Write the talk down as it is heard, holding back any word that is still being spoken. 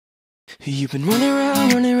You've been running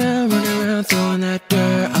around, running around, running around, throwing that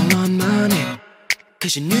dirt all on my name.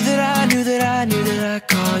 Cause you knew that I'd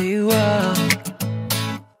call you up.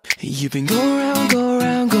 You've been going around, go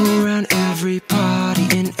around, go around every party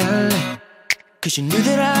in LA. Cause you knew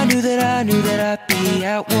that I'd be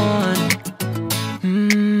at one.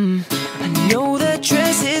 I know that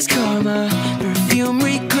dress is karma, perfume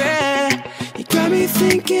regret. You got me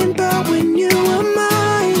thinking about when you were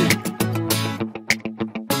mine.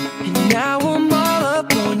 And now I'm all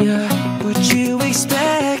up on ya, what you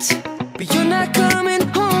expect? But you're not coming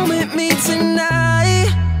home with me tonight.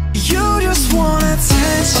 You just want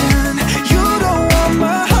attention, you don't want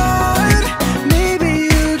my heart. Maybe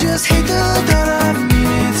you just hate the thought of me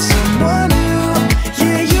with someone new.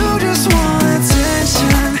 Yeah, you just want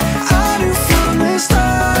attention, I knew from the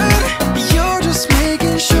start. You're just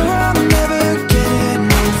making sure I'm never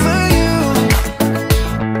getting over you.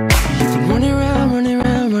 You've been running around, running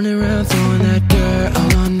around, running around, throwing that dirt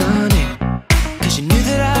all on my name. Cause you knew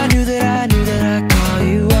that I'd call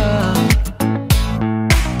you up.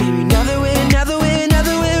 Baby, now that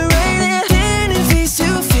we're right standing face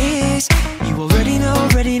to face, you already know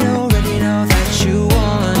that you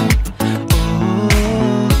won.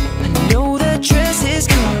 Oh, I know that dress is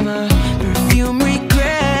karma, perfume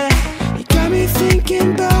regret. You got me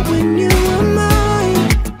thinking about when you were mine.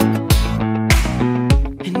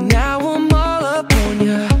 And now I'm all up on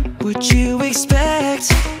ya, what you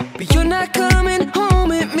expect? But you're not coming home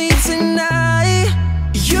with me tonight.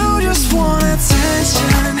 You just want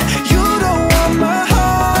attention, you don't want my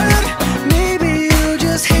heart. Maybe you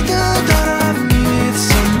just hate the thought of me with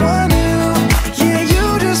someone new. Yeah,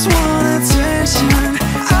 you just want attention,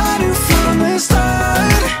 I knew from the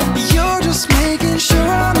start. You're just making sure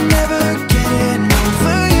I'm never getting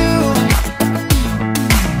over you.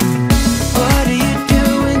 What are you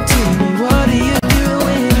doing to me? What are you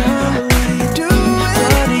doing? What are you doing?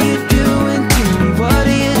 What are you doing to me? What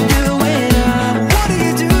are you doing? What are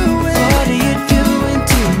you doing? What are you doing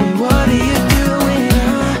to me? What are you doing?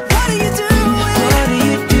 What are you doing? What are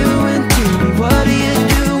you doing to me? What are you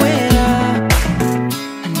doing?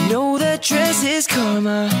 I know that dress is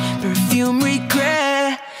karma, perfume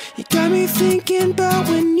regret. You got me thinking about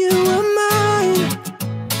when you were mine.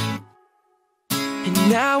 And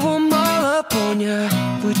now I'm all up on ya,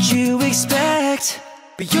 what you expect?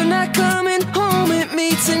 But you're not coming home with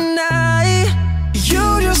me tonight.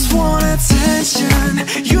 You just want attention,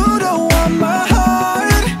 you don't want my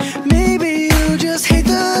heart. Maybe you just hate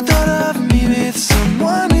the thought of me with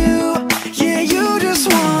someone new. Yeah, you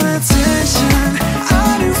just want attention,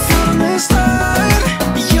 I knew from the start.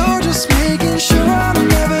 You're just making sure I'm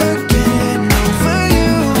never getting over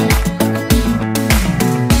you.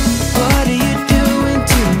 What are you doing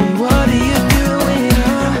to me? What are you doing?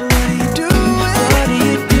 What are you doing? What are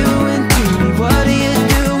you doing to me? What are you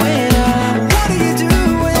doing? What are you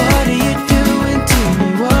doing? What are you doing to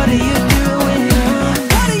me? What are you doing?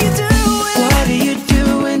 What are you doing? What are you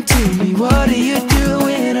doing to me? What are you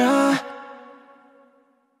doing?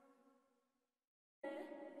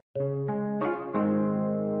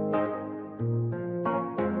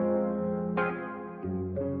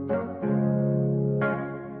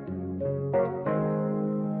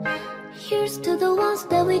 Here's to the ones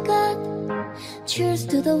that we got. Cheers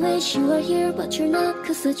to the wish you are here but you're not.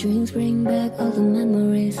 Cause the drinks bring back all the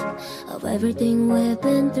memories of everything we've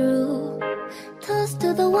been through. Toast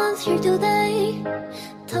to the ones here today.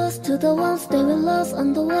 Toast to the ones that we lost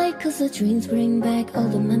on the way. Cause the drinks bring back all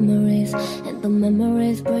the memories. And the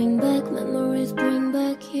memories bring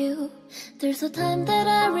back you. There's a time that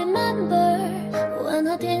I remember when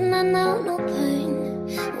I did not know no pain,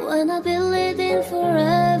 when I believed in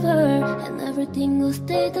forever and everything will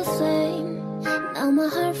stay the same. Now my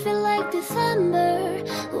heart feel like December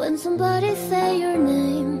when somebody say your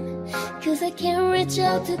name. Cause I can't reach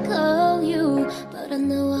out to call you, but I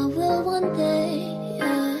know I will one day,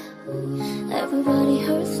 yeah. Everybody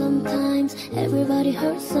hurts sometimes, everybody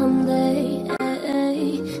hurts someday,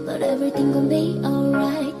 but everything gon' be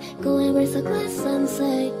alright. Go and raise a glass and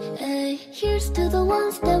say, hey. Here's to the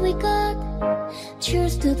ones that we got.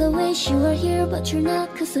 Cheers to the wish you are here but you're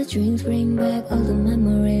not. Cause the drinks bring back all the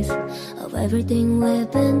memories of everything we've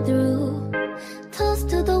been through. Toast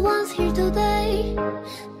to the ones here today.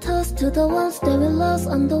 Toast to the ones that we lost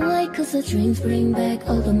on the way. Cause the drinks bring back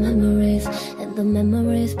all the memories. And the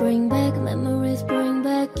memories bring back you. Memories bring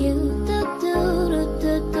back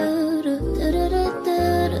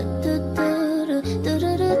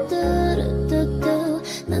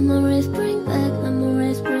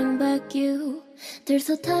you. There's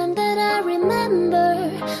a time that I remember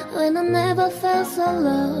when I never felt so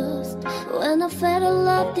lost, when I felt a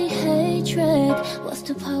lot the hatred was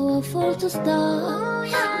too powerful to stop.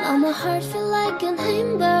 Now my heart feels like an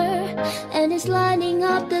ember and it's lighting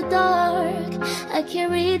up the dark. I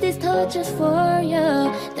carry these torches for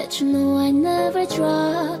you, that you know I never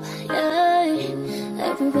drop. Yeah.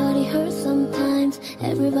 Everybody hurts sometimes,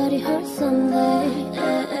 everybody hurts someday,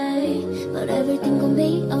 but everything gon'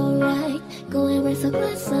 be alright. Go and raise a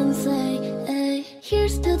glass and say, hey.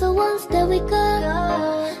 Here's to the ones that we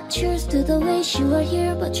got. Cheers to the wish you were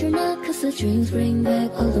here but you're not, cause the dreams bring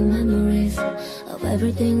back all the memories of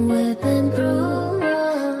everything we've been through.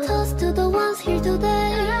 Toast to the ones here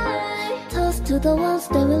today, toast to the ones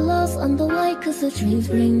that we lost on the way, cause the dreams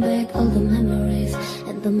bring back all the memories,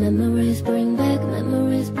 and the memories bring back you.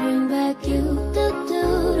 Memories bring back you.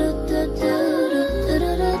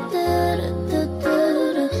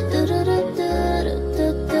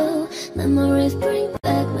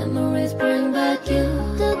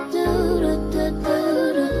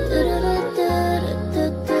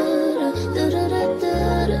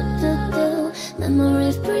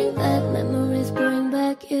 Memories bring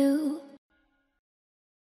back you.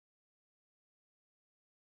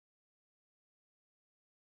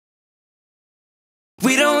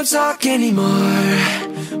 We don't talk anymore.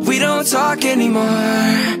 We don't talk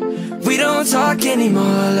anymore. We don't talk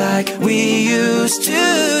anymore like we used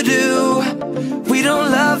to do. We don't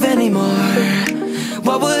love anymore.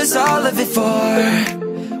 What was all of it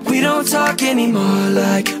for? We don't talk anymore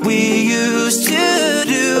like we used to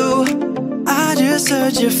do. I just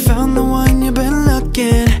heard you found the one you've been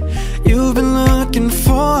looking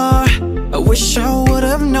for. I wish I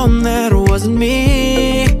would've known that it wasn't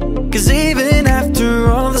me. Cause even after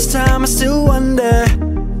all this time I still wonder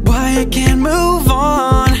why I can't move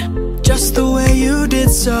on just the way you did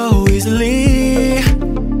so easily.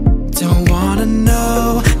 Don't wanna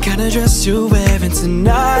know kind of dress you're wearing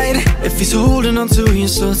tonight, if he's holding on to you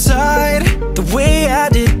so tight the way I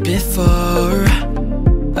did before.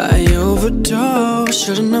 I overdosed,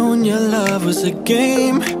 should've known your love was a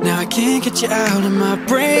game. Now I can't get you out of my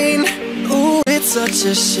brain. Ooh, it's such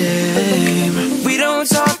a shame. We don't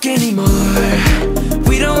talk anymore.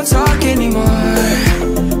 We don't talk anymore.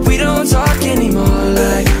 We don't talk anymore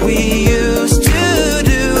like we used to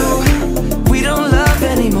do. We don't love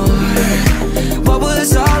anymore. What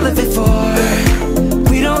was all of it for?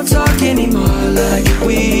 We don't talk anymore like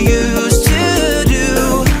we used to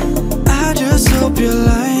do. I just hope you're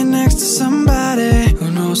lying next to somebody who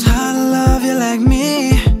knows how to love you like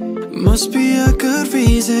me. Must be a good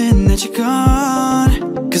reason that you're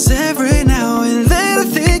gone. Cause every now and then I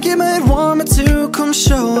think you might want me to come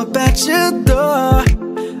show up at your door.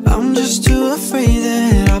 I'm just too afraid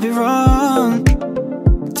that I'll be wrong.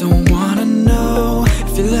 Don't wanna know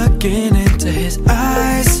if you're looking into his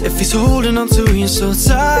eyes, if he's holding on to you so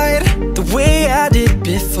tight the way I did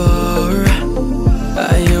before.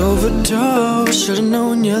 I overdosed, should've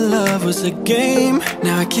known your love was a game.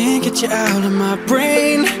 Now I can't get you out of my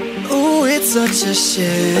brain. Ooh, it's such a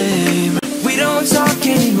shame. We don't talk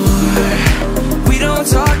anymore. We don't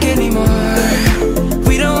talk anymore.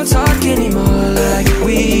 We don't talk anymore like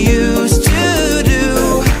we used to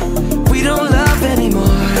do. We don't love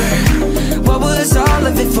anymore. What was all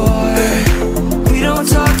of it for? We don't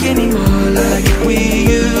talk anymore like we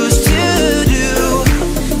used to do.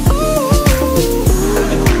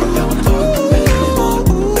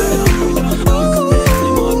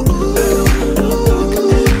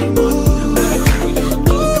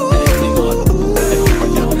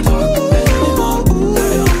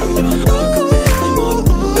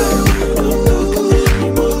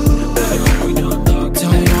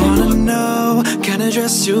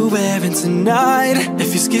 You're wearing tonight,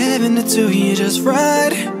 if he's giving it to you just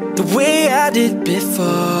right the way I did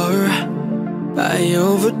before. I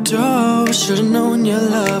overdosed, should've known your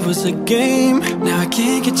love was a game. Now I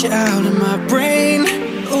can't get you out of my brain.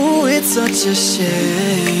 Ooh, it's such a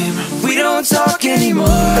shame. We don't talk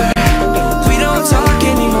anymore. We don't talk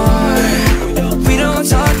anymore. We don't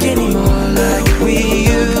talk anymore like we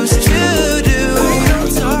used to do.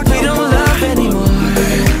 We don't love anymore.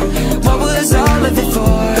 What was all of it for?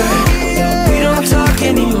 We don't talk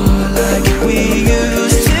anymore like we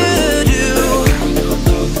used to do.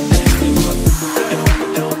 We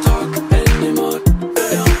don't talk anymore.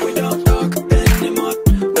 We don't talk anymore. We don't talk anymore.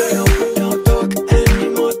 We don't talk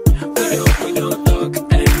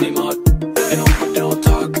anymore. We don't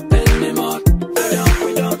talk anymore.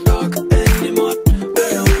 We don't talk anymore.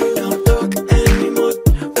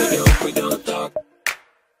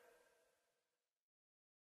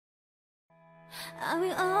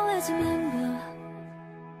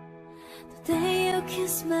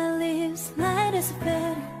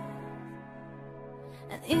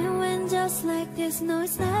 when just like this. No,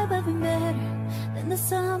 it's never been better than the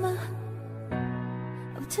summer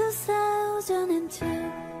of 2002.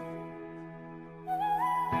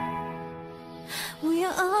 We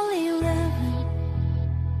are only 11,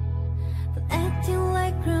 but acting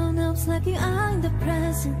like grown-ups, like you are in the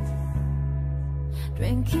present.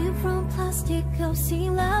 Drinking from plastic cups,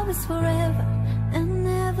 seeing love is forever and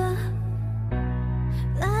never.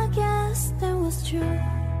 I guess that was true.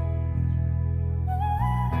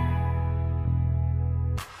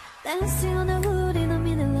 Dancing on the wood in the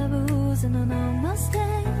middle of a woods, and on a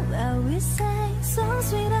Mustang, where we sang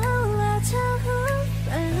songs with our childhood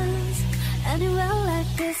friends. And it went like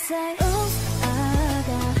this, say, oops, I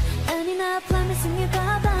got any night plan to sing it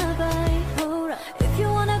bye-bye-bye. Hold up, if you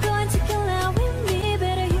wanna go and take it out with me,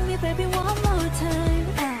 better hit me, baby, one more time.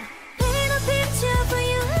 Paint a picture for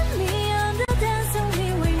you and me on the dance when we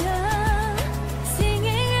were young,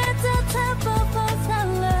 singing at the top of both our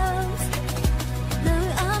lungs. Now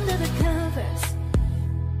we're under the covers.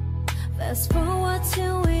 Fast forward to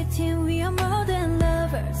 18, we are more than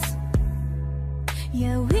lovers.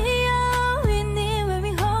 Yeah, we are winning when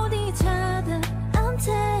we hold each other. I'm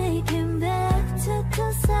taking back to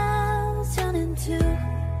 2002.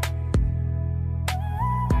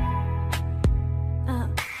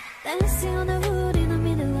 Dancing on the wood in the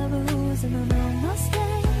middle of a woods, and on a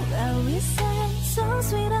Mustang, where we sang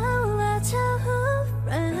songs with our childhood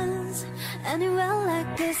friends. And it went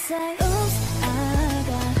like this, say, oops, I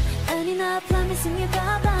got any night plan to sing it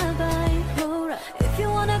bye-bye-bye. Hold up, if you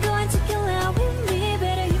wanna go and take it out with me,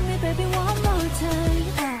 better hit me, baby, one more time.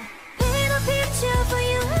 Paint a picture for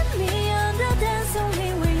you and me on the dance when we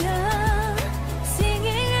were young,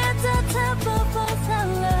 singing at the top of both our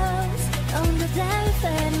lungs, on the day we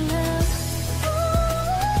fell in love.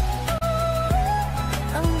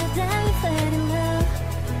 On the day we fell in love.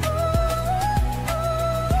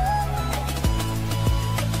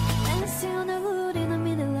 Dancing on the wood in the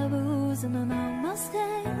middle of a woods, and on a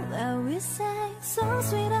Mustang, where we sang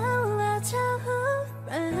songs with our childhood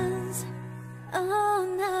friends. Oh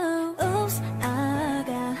no, oops, I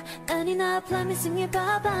got any night plan to sing it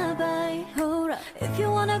bye-bye-bye. Hold up, if you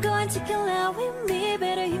wanna go and take it out with me,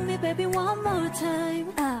 better hit me, baby, one more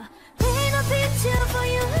time. Paint a picture for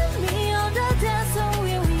you and me on the dance when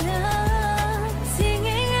we were young,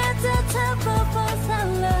 singing at the top of both our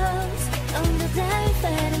lungs, on the day we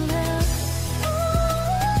fell in love.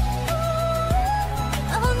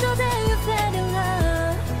 On the day we fell in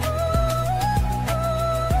love.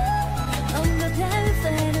 On the day we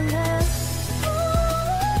fell in love.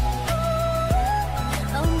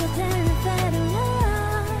 On the day we fell in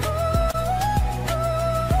love.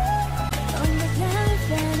 On the day we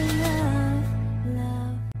fell in love.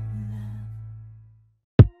 Love,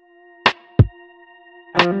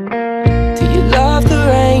 love. Do you love the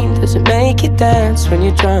rain? Does it make you dance when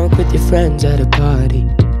you're drunk with your friends at a party?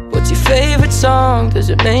 What's your favorite song? Does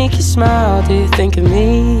it make you smile? Do you think of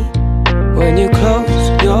me when you close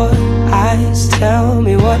your eyes? Tell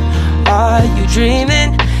me, what are you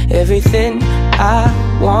dreaming? Everything I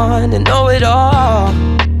want to know it all.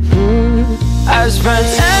 I've spent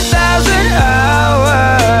 10,000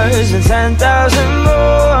 hours and 10,000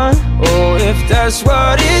 more. Oh, if that's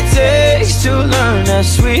what it takes to learn that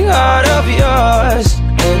sweetheart of yours.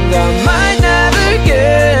 And I might never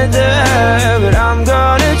get there, but I'm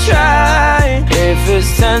gonna try. If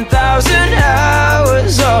it's 10,000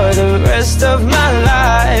 hours or the rest of my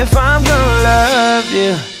life, I'm gonna love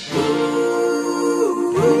you.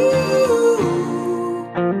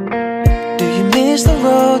 Do you miss the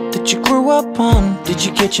road that you grew up on? Did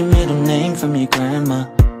you get your middle name from your grandma?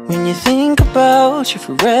 When you think about you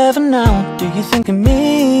forever now, do you think of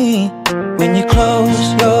me? When you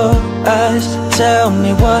close your eyes, tell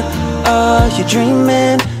me, what are you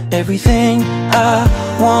dreaming? Everything I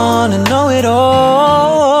wanna know it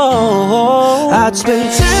all. I'd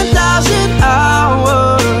spend 10,000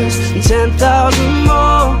 hours and 10,000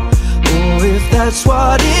 more. Oh, if that's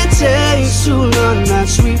what it takes to learn that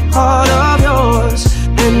sweet part of yours.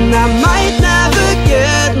 And I might never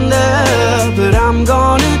get there, but I'm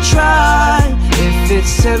gonna try. If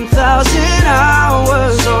it's 10,000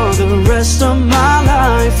 hours or the rest of my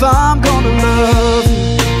life, I'm gonna love you.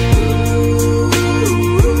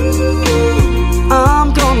 I'm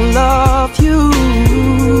gonna love you.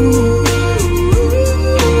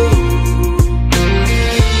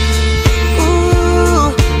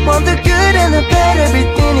 Ooh, want the good and the bad,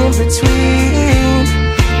 everything in between.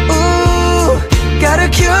 Ooh, gotta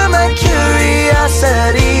cure my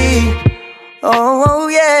curiosity. Oh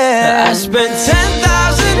yeah, I spent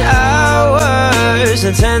 10,000 hours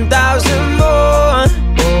and 10,000 more.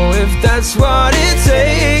 Oh, if that's what it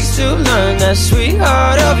takes that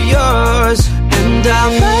sweetheart of yours. And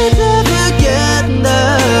I might never get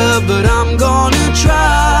there, but I'm gonna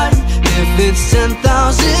try. If it's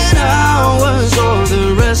 10,000 hours or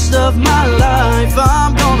the rest of my life,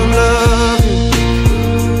 I'm gonna love you.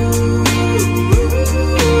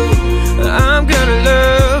 I'm gonna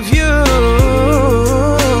love you.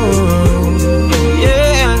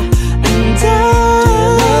 Yeah. And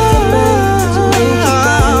I'm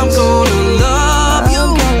gonna love you.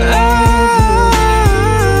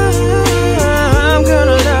 I'm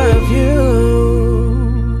gonna love you.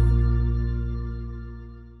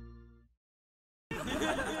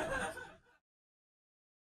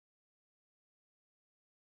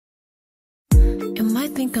 You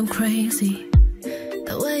might think I'm crazy,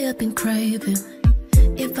 the way I've been craving.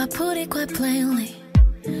 If I put it quite plainly,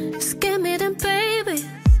 just give me them baby.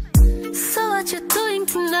 So what you doing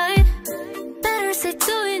tonight? Better say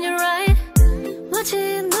doing it right.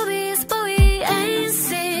 Watching movies, but we ain't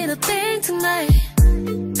seen a thing tonight.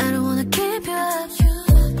 I don't wanna keep you up.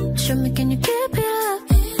 Show me, can you keep it up?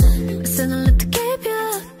 I said I love to keep you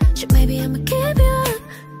up. Shit, maybe I'ma keep you up.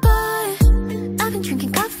 But I've been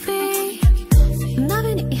drinking coffee, and I've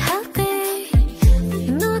been eating healthy.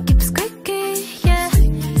 You know I keep it squeaky, yeah.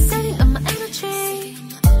 Saving up my energy.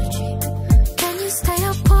 Can you stay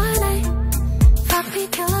up all night? Papi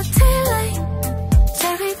till I daylight.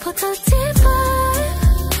 Cherry put a T5.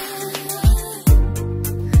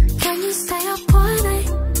 Can you stay up all night?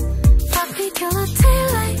 Papi till I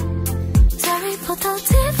daylight. Cherry put a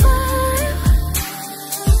T5.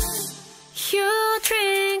 You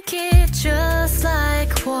drink it just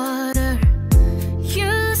like water.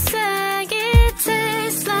 You say it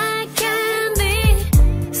tastes like candy.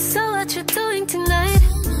 So what you doing tonight?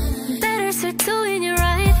 Better start doing it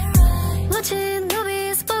right. Watching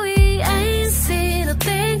movies, but we ain't seen a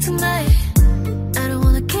thing tonight. I don't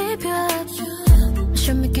wanna keep you up.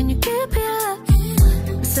 Show me, can you keep it up?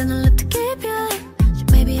 I said I love to keep you up. So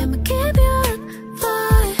maybe I'ma keep you up.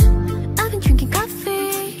 But I've been drinking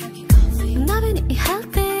coffee, and I've been eating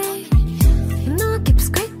healthy. You know I keep it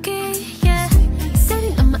squeaky, yeah.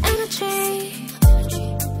 Saving up my energy.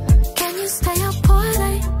 Can you stay up all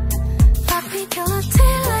night? Papi till I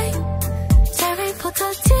daylight. Cherry put a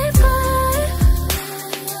T5.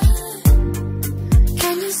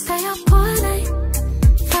 Can you stay up all night?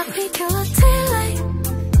 Papi till I daylight.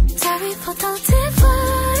 Cherry put a T5.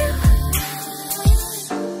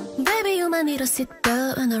 Baby, you might need a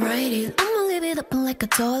seatbelt when I ride it. I'ma leave it open like a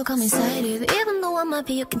doll, come inside it. Even though I might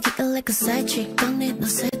be, you can take it like a side chick. Don't need no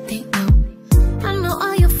setting, no. I know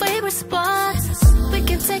all your favorite spots. We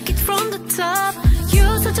can take it from the top.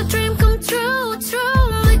 You're such a dream come true, true.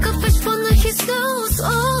 Make a fish from the his nose, oh.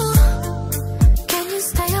 Can you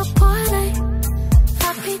stay up all night?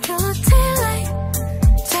 Papi till a daylight.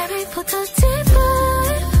 Cherry put a T5.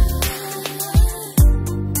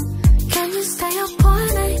 Can you stay up all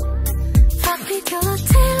night? Papi till a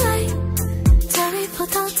daylight. Cherry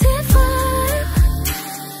put a T5.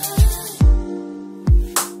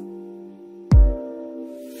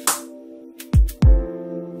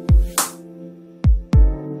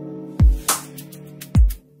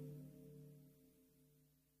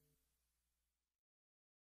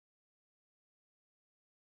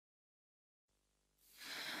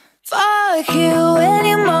 Fuck you,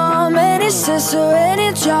 any mom, any sister,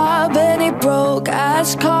 any job, any broke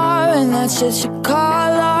ass car, and that's shit you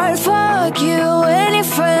call art. Fuck you, any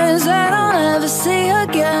friends that I'll never see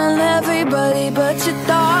again. Everybody but your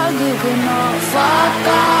dog, you can all fuck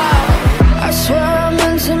off. I swear I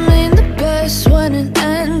meant to mean the best when it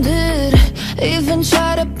ended. Even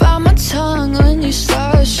tried to bite my tongue when you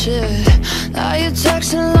started shit. Now you're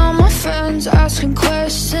texting all my friends, asking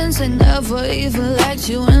questions. They never even liked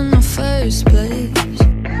you in the first place.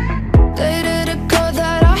 Dated a girl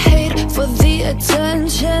that I hate for the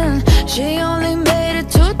attention. She only made it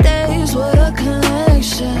 2 days, what a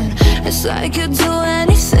connection. It's like you'd do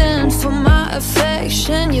anything for my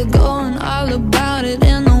affection. You're going all about it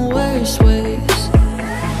in the worst ways.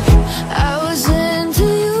 I was into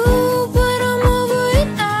you, but I'm over it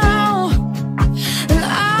now. And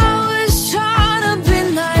I was trying to be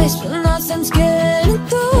nice, but nothing's getting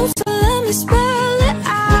through. So let me spell it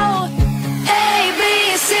out. A, B,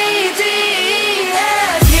 C, D, E,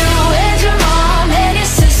 F. You and your mom, and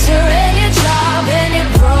your sister, and your job, and your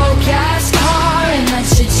broke ass car, and that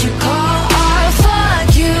shit you call art. Fuck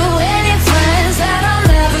you, any friends that I'll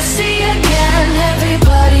never see again.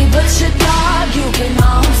 Everybody but your dog, you can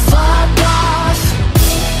all fuck off.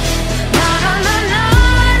 Na na na na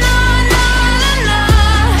na na na na.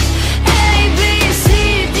 A, B, C,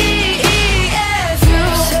 D, E, F. You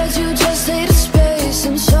said you just needed space,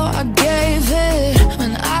 and so I gave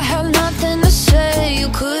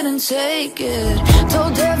take it.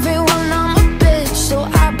 Told everyone I'm a bitch, so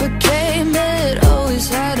I became it. Always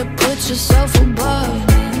had to put yourself above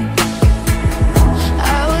me.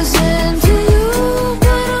 I was into you,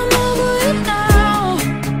 but I'm over it now.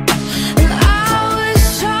 And I was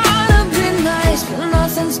trying to be nice, but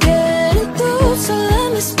nothing's getting through. So let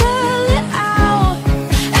me spell it out.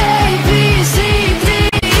 A, B, C, D,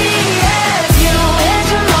 E, F. You and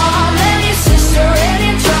your mom and your sister and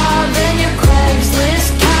your job and your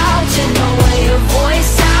Craigslist couch and the way your voice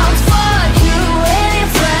sounds. Fuck you and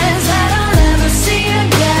your friends that I'll never see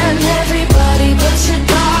again. Everybody but your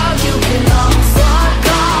dog, you can all fuck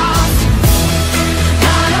off.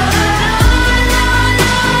 Na na na na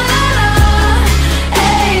na na na.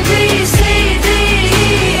 A, B, C, D, E,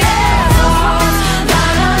 F. Na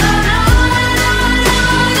na na na na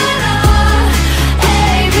na na. A,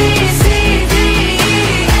 B, C, D, E,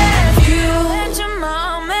 F. You and your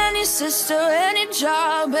mom and your sister and your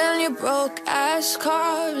job and your broke ass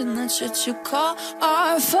car and that shit you call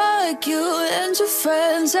art. Fuck you and your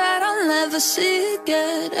friends that I'll never see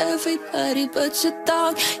again. Everybody but your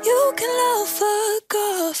dog, you can all fuck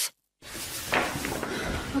off.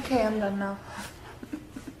 Okay, I'm done now.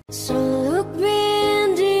 So look me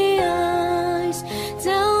in the eyes,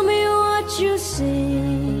 tell me what you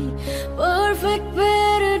see. Perfect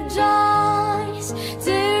paradise,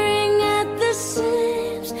 tearing at the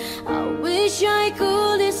seams. I wish I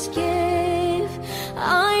could escape.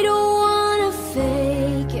 I don't wanna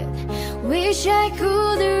fake it. Wish I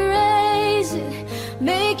could erase it,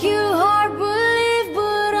 make you hard believe,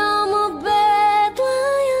 but I'm a bad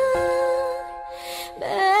liar.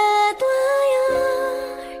 Bad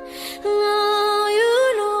liar. Now you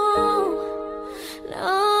know.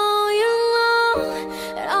 Now you know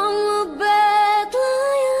that I'm a bad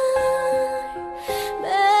liar.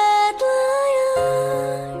 Bad liar.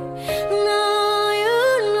 Now you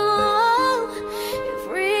know. You're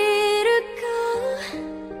free to go.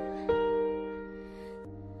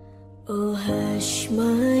 Oh hush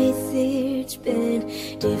my fear, it's been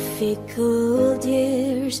difficult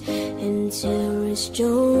years, and terrorists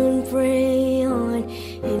don't prey on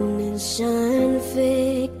innocent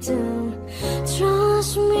victim.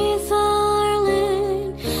 Trust me,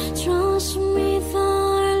 darling. Trust me,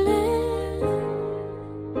 darling.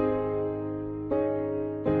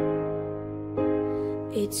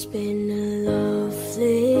 It's been a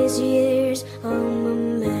loveless years. I'm a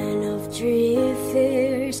man of three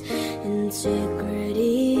fears: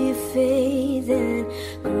 integrity, faith, and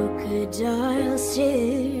crocodile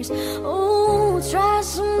tears. Oh,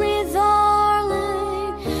 trust me,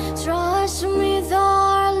 darling. Trust me,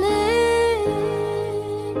 darling.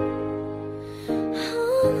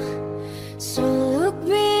 So look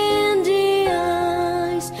me in the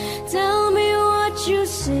eyes, tell me what you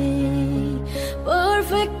see.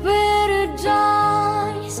 Perfect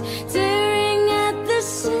paradise, tearing at the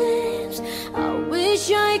seams. I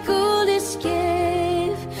wish I could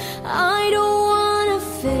escape. I don't wanna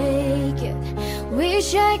fake it.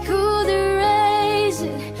 Wish I could erase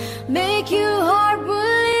it, make you hard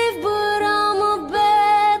believe, but I'm a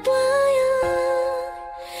bad liar.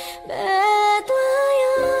 Bad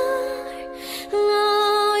liar.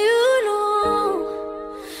 Now you know.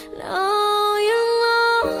 Now you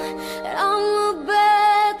know that I'm a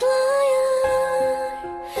bad liar.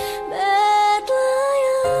 Bad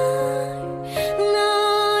liar.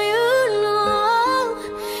 Now you know.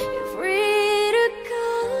 You're free to go.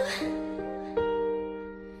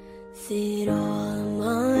 That all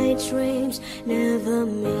my dreams never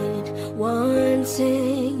meant one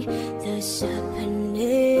thing. There's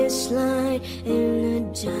happiness line in a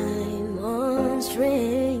diamond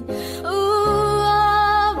string. Oh,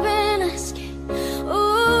 I've been asking.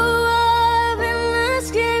 Oh, I've been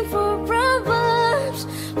asking for problems,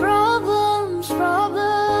 problems,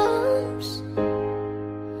 problems.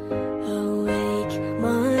 Awake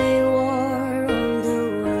my war on the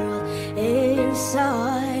world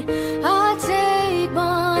inside. I take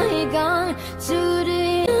my gun to the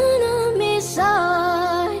enemy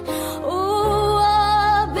side. Oh,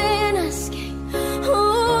 I've been asking.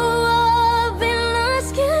 Oh, I've been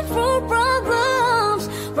asking for problems,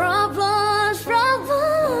 problems,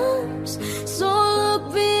 problems. So look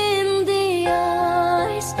me in the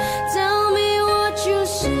eyes, tell me what you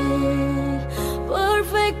see.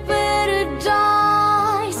 Perfect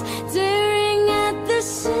paradise, tearing at the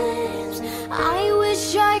seams. I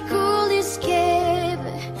wish I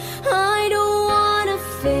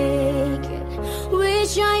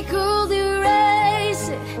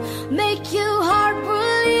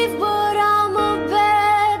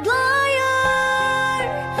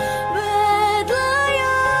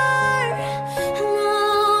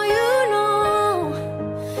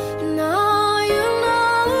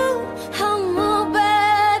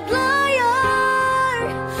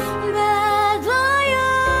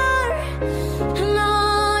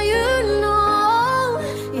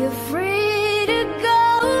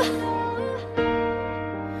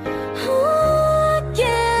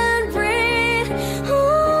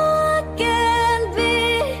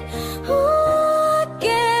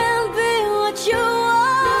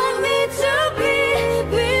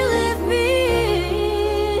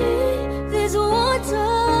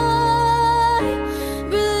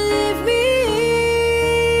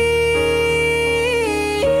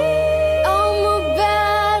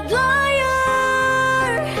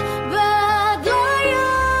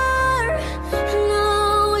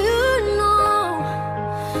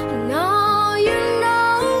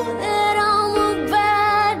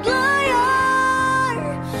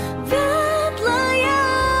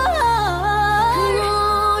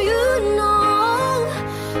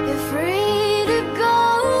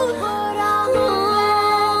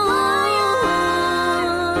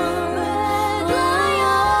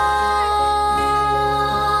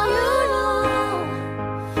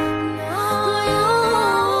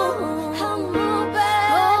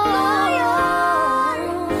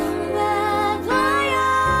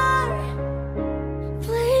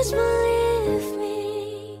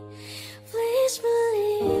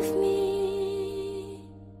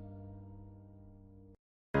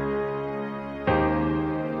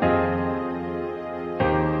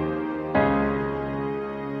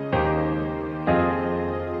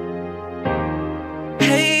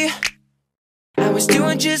was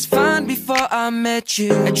doing just fine before I met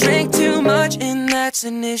you. I drank too much and that's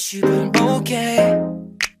an issue, but I'm okay.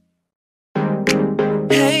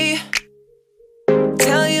 Hey,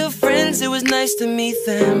 tell your friends it was nice to meet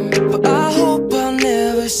them, but I hope I'll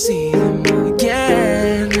never see them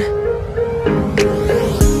again.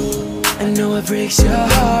 I know it breaks your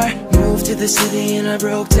heart. Moved to the city and I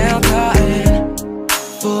broke down crying.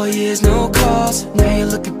 4 years, no calls. Now you're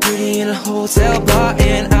looking pretty in a hotel bar,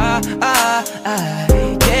 and I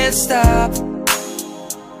can't stop.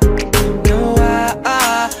 No,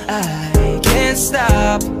 I can't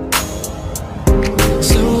stop.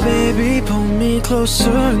 So baby, pull me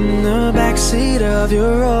closer in the backseat of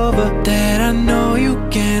your Rover that I know you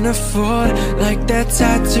can't afford, like that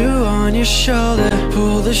tattoo on your shoulder.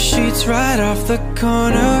 Pull the sheets right off the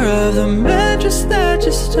corner of the mattress that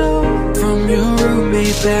you stole from your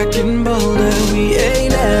roommate back in Boulder. We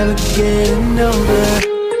ain't ever getting older.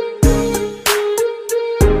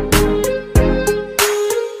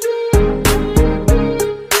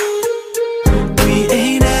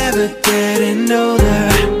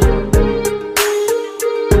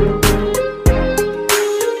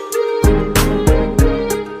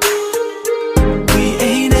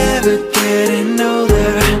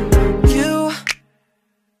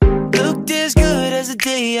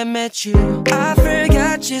 I met you, I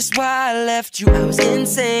forgot just why I left you. I was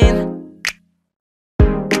insane.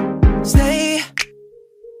 Stay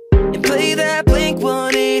and play that Blink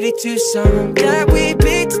 182 song that we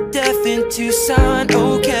beat to death in Tucson.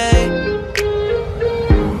 Okay,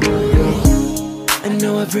 I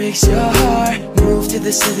know it breaks your heart. Moved to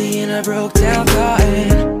the city and I broke down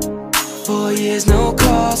crying. 4 years, no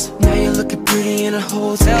calls. Now you're looking pretty in a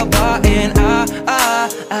hotel bar, and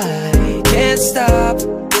I can't stop.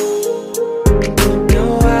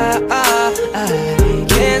 No, I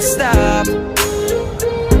can't stop.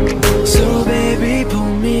 So baby,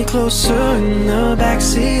 pull me closer in the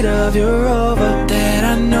backseat of your Rover that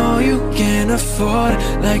I know you can't afford,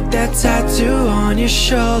 like that tattoo on your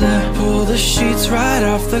shoulder. Pull the sheets right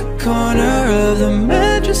off the corner of the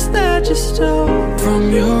mattress that you stole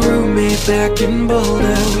from your roommate back in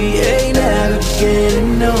Boulder. We ain't ever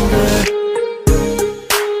getting older.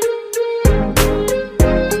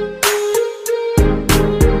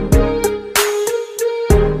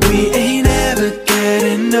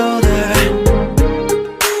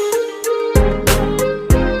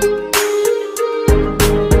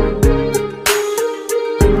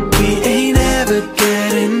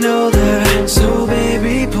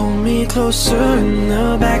 Closer in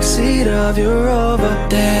the backseat of your Rover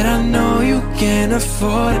that I know you can't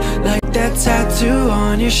afford, like that tattoo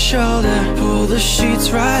on your shoulder. Pull the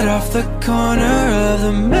sheets right off the corner of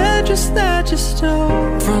the mattress that you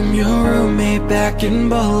stole from your roommate back in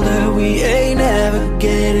Boulder. We ain't ever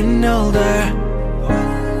getting older.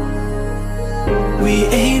 We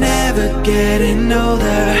ain't ever getting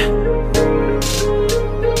older.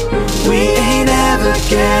 We ain't ever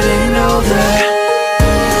getting older.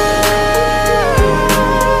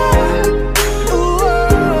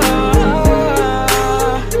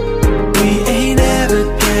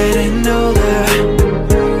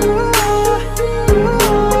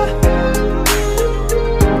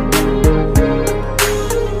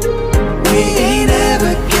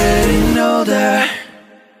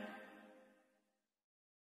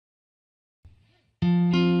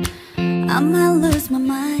 I might lose my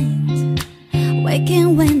mind,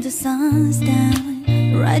 waking when the sun's down,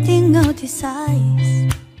 writing all these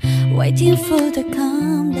eyes, waiting for the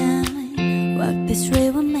calm down. Walk this way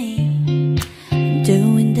with me,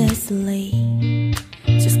 doing this late,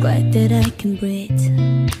 just glad that I can breathe.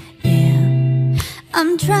 Yeah,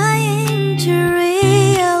 I'm trying to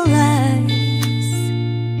realize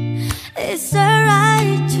it's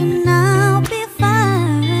alright to now be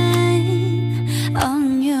fine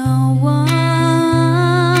on your wall.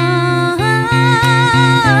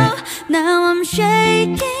 Now I'm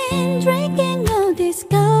shaking, drinking all this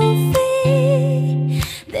coffee.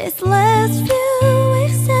 This last few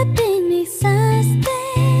weeks have been exhausting.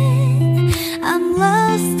 I'm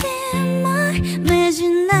lost in my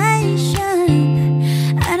imagination,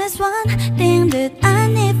 and it's one thing that I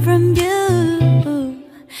need from you.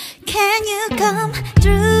 Can you come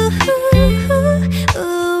through?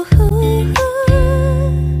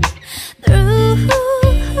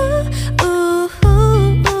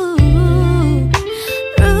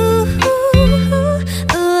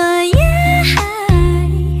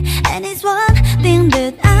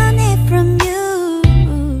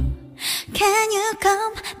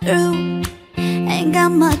 Ain't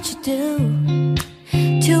got much to do.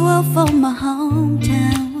 Too old for my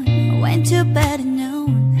hometown. Went to bed at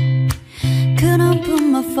noon. couldn't put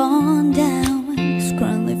my phone down,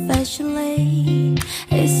 scrolling facially.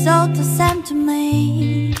 It's all the same to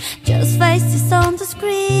me, just faces on the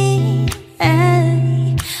screen.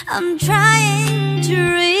 Hey, I'm trying to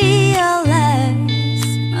realize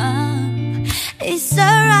it's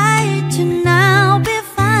alright to now be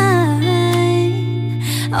fine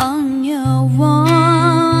on your own.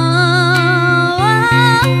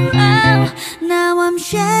 Now I'm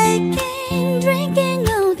shaking, drinking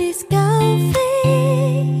all this coffee.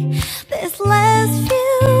 This last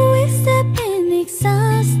few weeks have been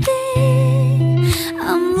exhausting.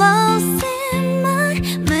 I'm lost in my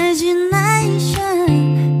imagination,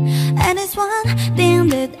 and it's one thing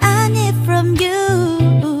that I need from you.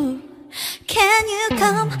 Can you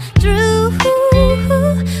come through?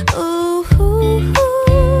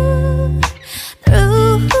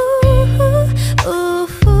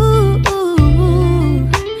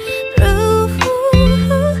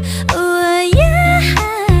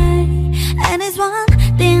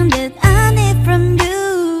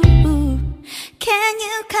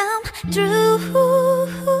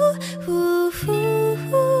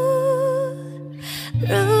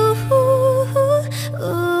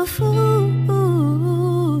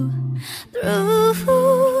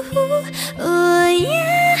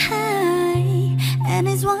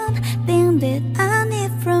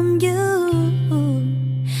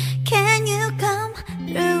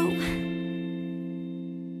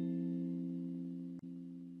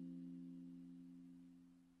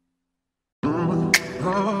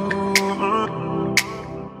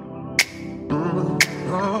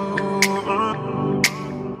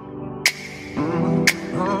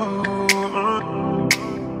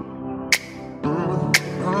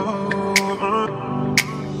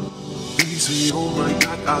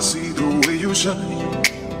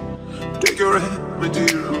 Take your hand, my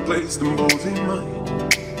dear, and place them both in mine.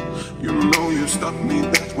 You know you stopped me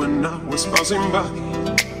that when I was passing by,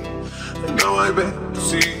 and now I beg to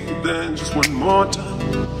see you then just one more time.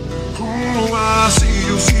 Oh, I see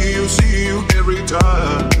you every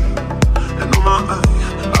time. And oh my,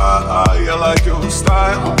 I like your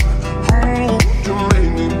style. Oh, you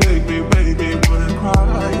make me wanna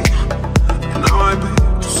cry. And now I beg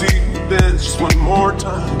to see you dance just one more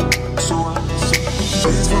time. So I say,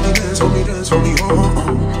 dance for me, dance for me, dance for me, oh.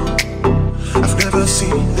 I've never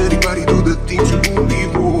seen anybody do the things you do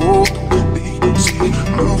before. They say,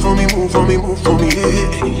 move for me, move for me, move for me,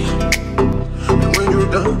 yeah. And when you're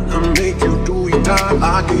done, I make you do it all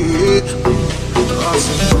again. I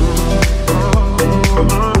say,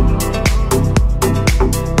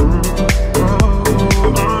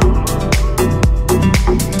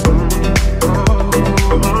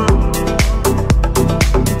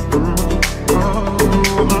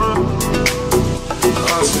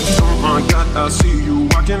 I see you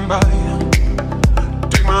walking by.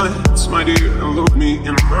 Take my hands, my dear, and look me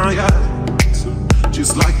in my eyes.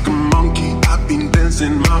 Just like a monkey, I've been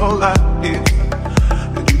dancing my whole life.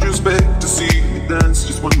 And you just beg to see me dance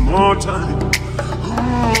just one more time.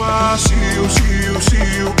 Oh, I see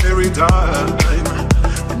you every time.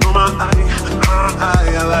 And oh my,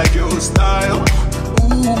 I like your style.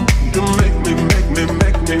 Ooh, you make me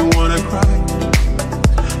wanna cry.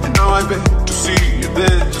 And now I beg to see you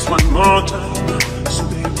dance just one more time. So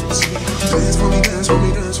baby, say, dance for me, dance for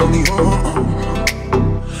me, dance for me, oh.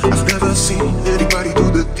 I've never seen anybody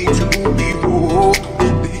do the things you do before.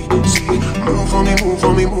 They say, move for me, move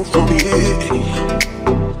for me, move for me, yeah.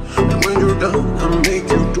 And when you're done, I make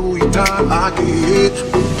you do it all again.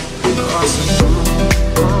 I say,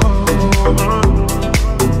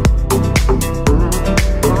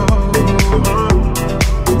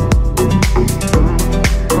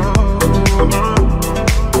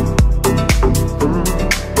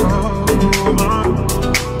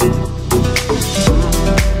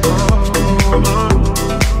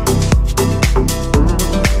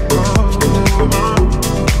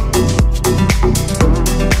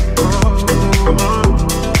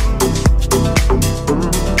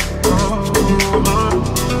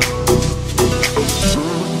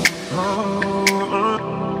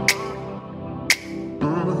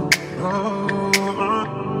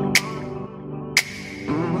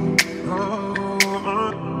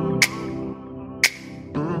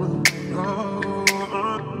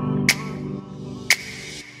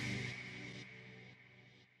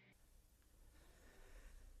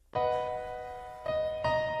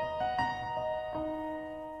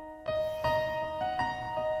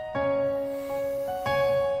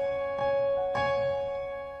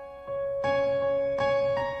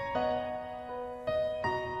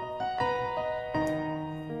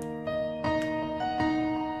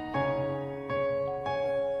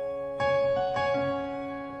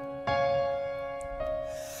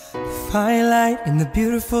 Fine light in the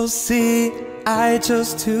beautiful sea, I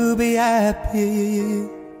chose to be happy.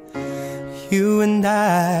 You and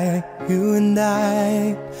I,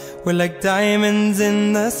 we're like diamonds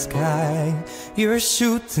in the sky. You're a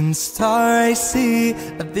shooting star, I see,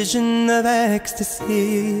 a vision of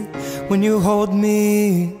ecstasy. When you hold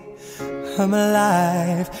me, I'm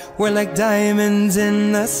alive. We're like diamonds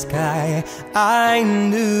in the sky. I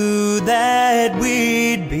knew that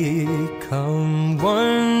we'd become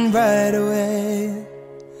one right away.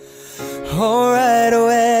 Oh, right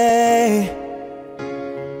away.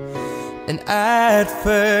 And at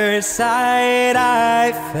first sight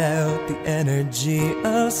I felt the energy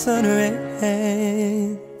of sun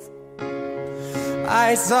rays.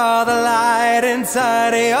 I saw the light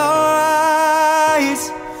inside of your eyes.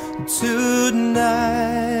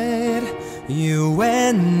 Tonight, you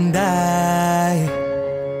and I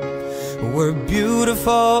were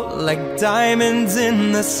beautiful like diamonds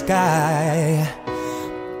in the sky.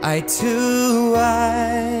 I too,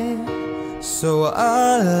 so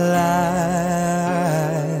alive.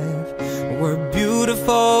 We're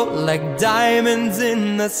beautiful like diamonds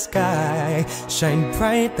in the sky. Shine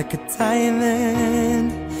bright like a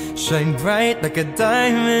diamond. Shine bright like a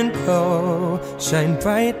diamond, oh. Shine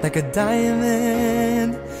bright like a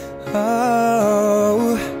diamond,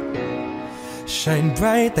 oh. Shine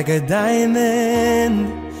bright like a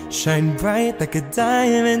diamond. Shine bright like a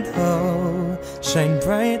diamond, oh. Shine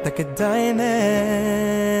bright like a diamond.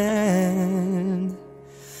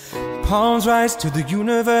 Palms rise to the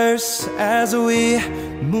universe as we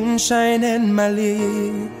moonshine and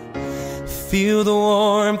Miley. Feel the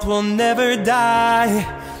warmth, we'll never die.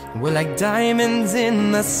 We're like diamonds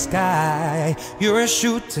in the sky. You're a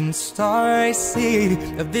shooting star, I see,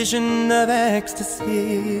 a vision of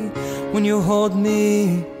ecstasy. When you hold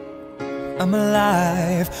me, I'm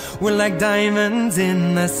alive. We're like diamonds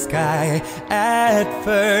in the sky. At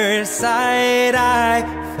first sight I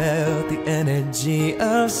felt the energy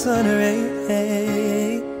of sun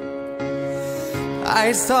rays.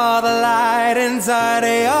 I saw the light inside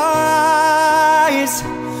of your eyes.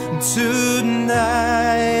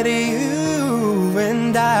 Tonight, you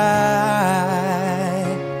and I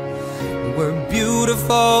were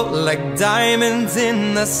beautiful like diamonds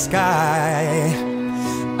in the sky.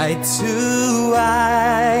 I too,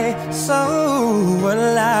 so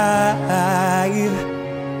alive.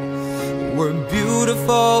 We're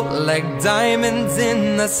beautiful like diamonds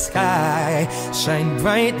in the sky. Shine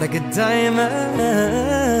bright like a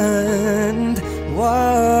diamond.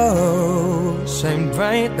 Whoa, shine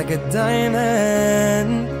bright like a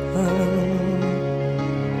diamond.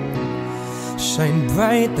 Shine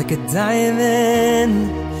bright like a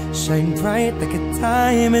diamond. Shine bright like a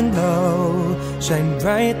diamond, oh. Shine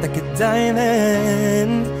bright like a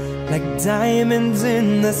diamond. Like diamonds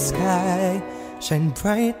in the sky. Shine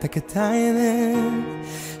bright like a diamond.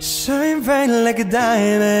 Shine bright like a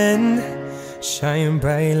diamond. Shine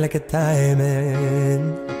bright like a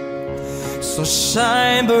diamond. So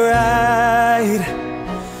shine bright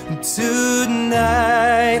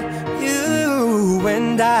tonight, you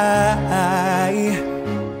and I.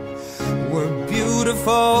 We're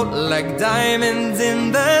beautiful like diamonds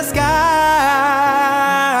in the sky.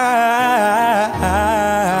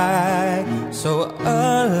 So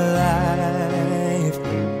alive.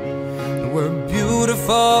 We're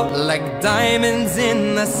beautiful like diamonds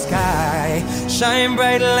in the sky. Shine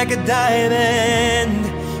bright like a diamond.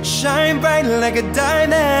 Shine bright like a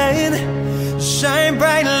diamond. Shine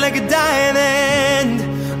bright like a diamond.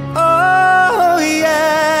 Oh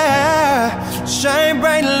yeah. Shine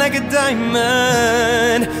bright like a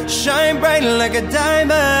diamond. Shine bright like a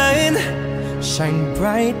diamond. Shine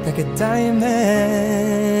bright like a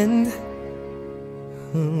diamond.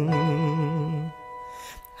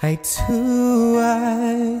 I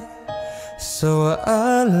too, so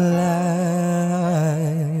alive.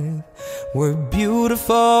 We're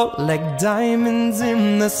beautiful like diamonds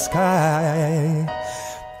in the sky.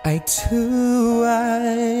 I too,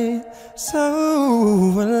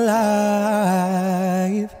 so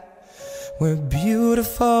alive. We're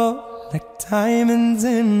beautiful like diamonds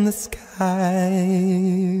in the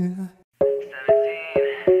sky.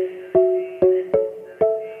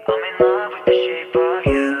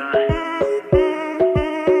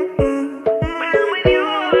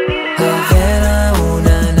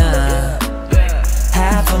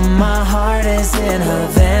 My heart is in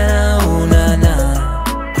Havana, ooh, nah, nah.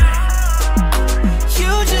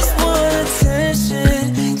 You just want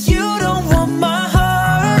attention, you don't want my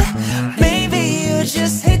heart. Maybe you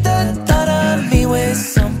just hate the thought of me with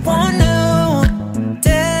someone new.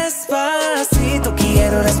 Despacito,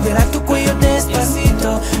 quiero respirar tu cuello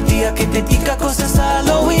despacito. Día que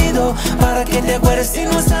quieres si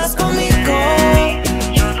no estás conmigo.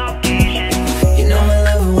 You know I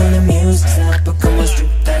love it when the music's up, but come on, strip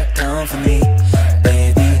that down for me,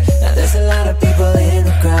 baby. Now there's a lot of people in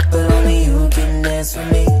the crowd, but only you can dance for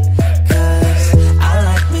me. Cause I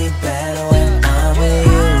like me better when I'm with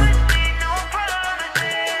you.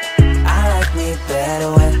 I like me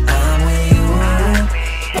better when I'm with you.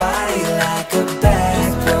 Body like a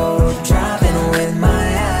back road, driving with my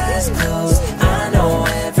eyes closed. I know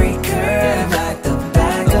every curve like the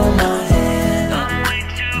back of my hand.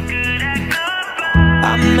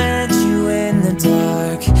 I met you in the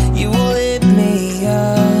dark, you lit me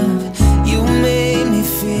up. You made me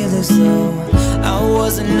feel as though I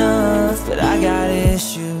was enough, but I got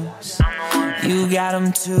issues, you got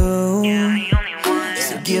them too.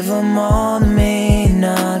 So give them all to me, and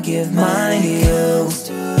I'll give mine to you.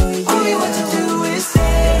 All you want to do is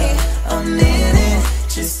stay a minute,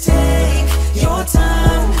 just take your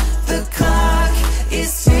time. The clock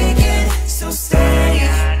is ticking, so stay.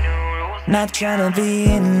 Not tryna be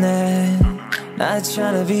in there, not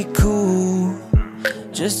tryna be cool,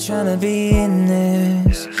 just tryna be in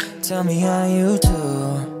this. Tell me how you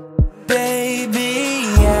do. Baby,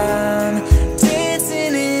 I'm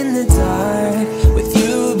dancing in the dark with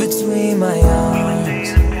you between my arms.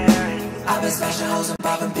 I've been smashing hoes and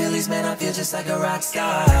popping pillies, man, I feel just like a rock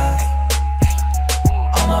star.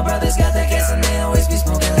 All my brothers got that gas and they always be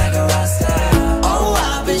smoking like a rock star. Oh,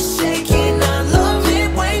 I've been shaking, I love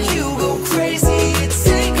it when you go crazy. You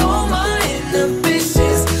take all my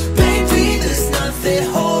inhibitions, baby, there's nothing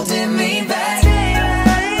holding me back.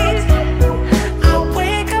 I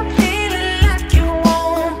wake up feeling like you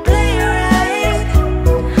won't play right.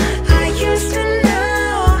 I used to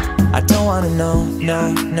know. I don't wanna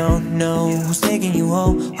know, no, who's taking you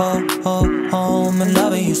home, home, and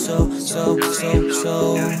loving you so.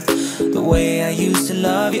 The way I used to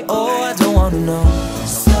love you, oh, I don't wanna know.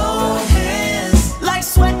 Slow hands, like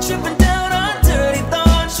sweat dripping down on dirty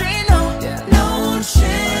laundry. No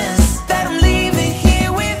chance that I'm leaving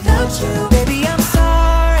here without you. Baby, I'm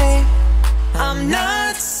sorry, I'm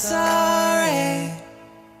not sorry.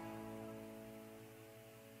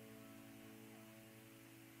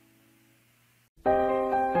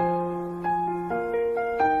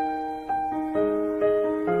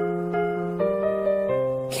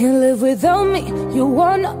 Can't live without me, you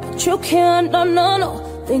wanna, but you can't, no.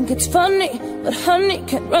 Think it's funny, but honey,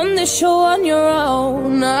 can't run this show on your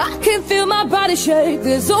own. I can feel my body shake,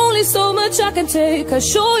 there's only so much I can take. I'll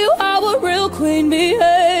show you how a real queen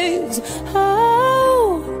behaves.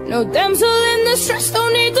 Oh, no damsel in distress,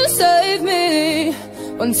 don't need to save me.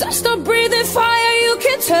 Once I start breathing fire, you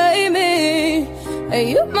can tame me. And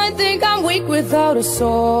you might think I'm weak without a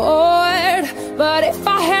sword, but if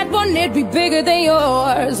I had one, it'd be bigger than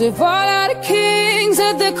yours. If all of the kings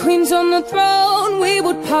had the queens on the throne, we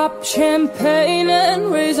would pop champagne and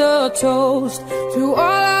raise a toast to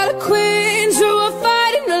all of the queens who are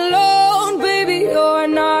fighting alone. Baby, you're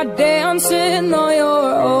not dancing on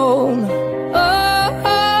your own.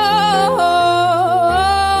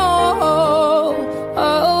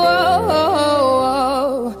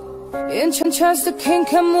 Just a king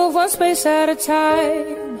can move one space at a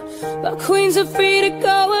time, but queens are free to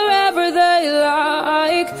go wherever they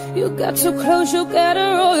like. You got too close, you'll get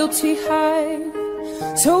a royalty high.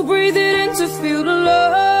 So breathe it in to feel the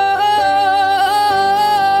love.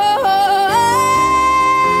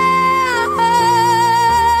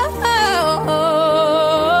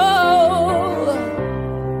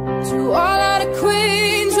 To all of the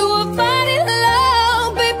queens who are fighting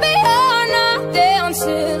alone, baby, you're not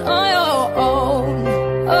dancing on your own.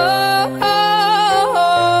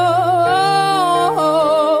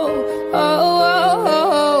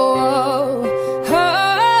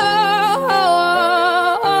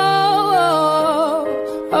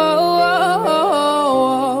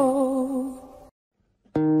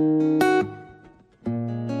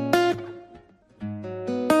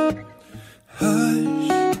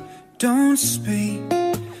 Don't speak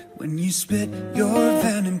when you spit your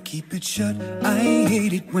venom, keep it shut. I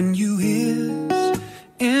hate it when you hiss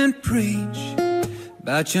and preach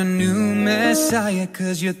about your new messiah,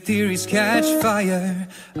 'cause your theories catch fire.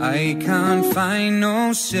 I can't find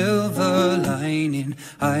no silver lining.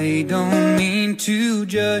 I don't mean to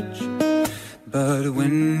judge, but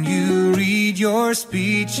when you read your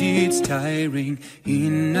speech, it's tiring.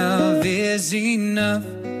 Enough is enough.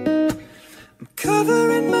 I'm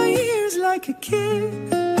covering my ears like a kid.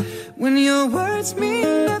 When your words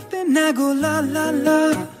mean nothing, I go la la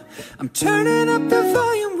la. I'm turning up the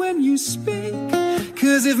volume when you speak,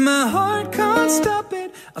 'cause if my heart can't stop it,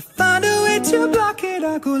 I'll find a way to block it.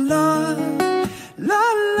 I go la la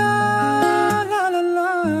la la la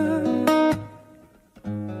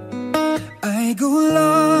go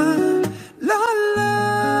la, la, la,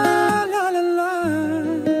 la, la, la.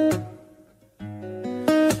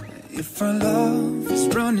 If our love is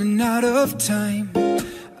running out of time,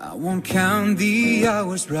 I won't count the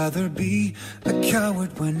hours, rather be a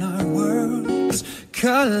coward when our worlds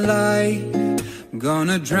collide. I'm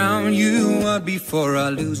gonna drown you out before I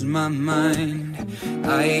lose my mind.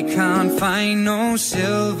 I can't find no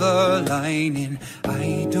silver lining.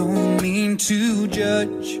 I don't mean to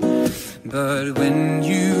judge, but when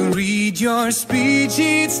you read your speech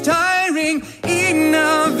it's tiring.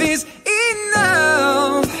 Enough is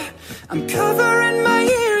enough. I'm covering my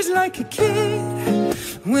ears like a kid.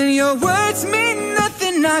 When your words mean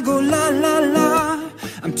nothing, I go la la la.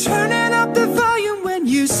 I'm turning up the volume when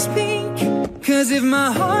you speak, 'cause if my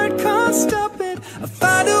heart can't stop it, I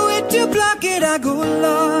find a way to block it. I go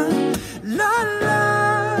la la la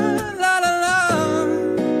la la la.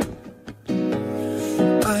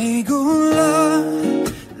 I go la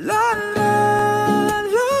la la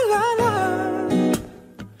la la la.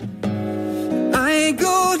 I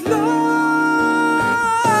go la.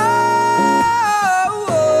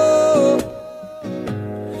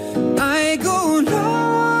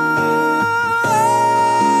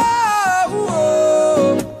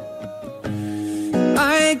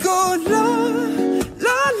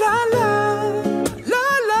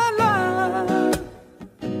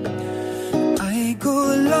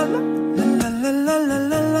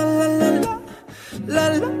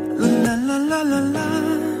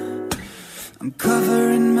 I'm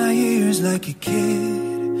covering my ears like a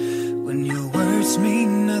kid. When your words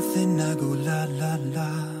mean nothing, I go la la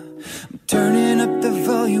la. I'm turning up the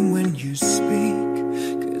volume when you speak,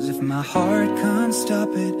 'cause if my heart can't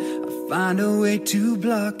stop it, I find a way to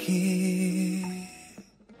block it.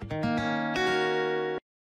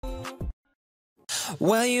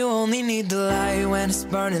 Well, you only need the light when it's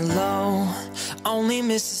burning low. Only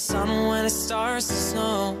miss the sun when it starts to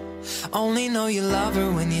snow. Only know you love her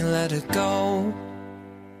when you let her go.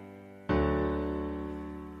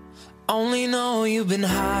 Only know you've been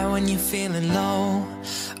high when you're feeling low.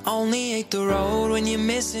 Only hate the road when you're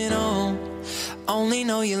missing home. Only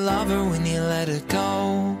know you love her when you let her go.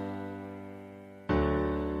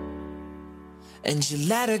 And you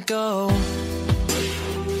let her go.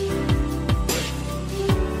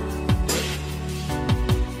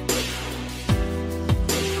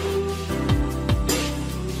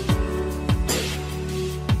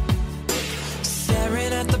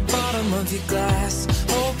 Of your glass,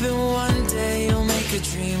 hoping one day you'll make a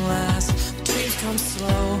dream last. Dreams come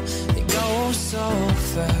slow, they go so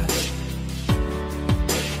fast.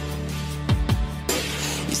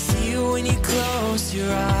 You see it when you close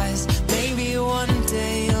your eyes. Maybe one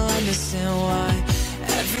day you'll understand why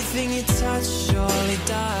everything you touch surely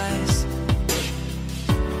dies.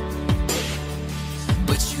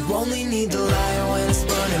 But you only need the light when it's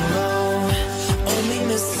burning low. Only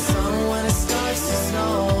miss the sun when it starts to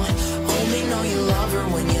snow. Only know you love her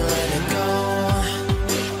when you let her go.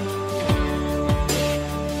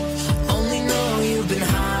 Only know you've been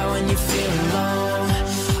high when you're feeling low.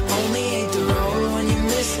 Only hate the road when you're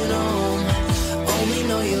missing home. Only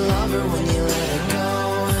know you love her when you let her go.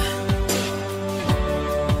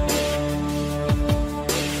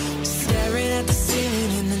 Staring at the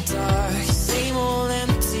ceiling in the dark. Same old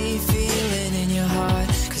empty feeling in your heart.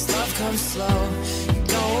 'Cause love comes slow, it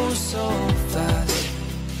goes so fast.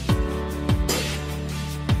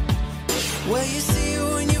 Well, you see it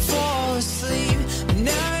when you fall asleep,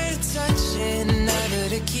 never to touch it, never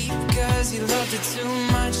to keep, 'cause you loved it too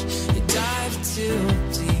much, you dive too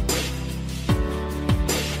deep.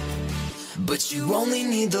 But you only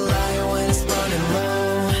need the light when it's burning low.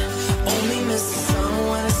 Only miss the sun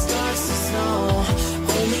when it starts to snow.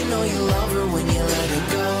 Only know you love her when you let her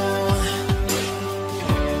go.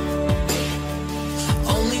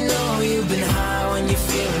 Only know you've been high when you're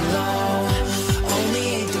feeling low. Only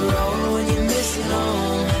hate the road when you're missing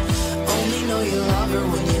home. Only know you love her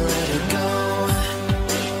when you let her go.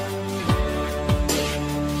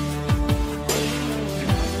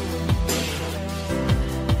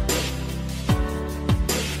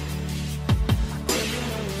 Only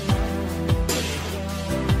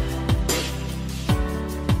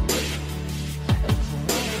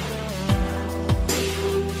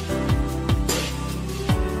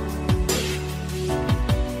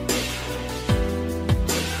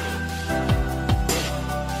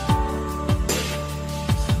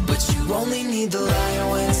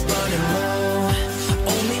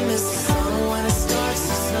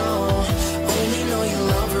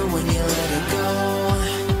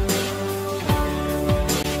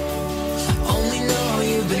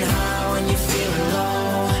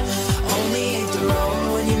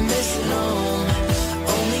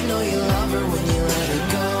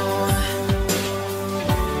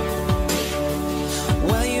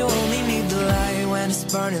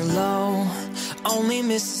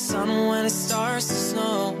Only miss the sun when it starts to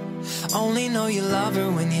snow. Only know you love her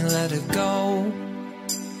when you let her go.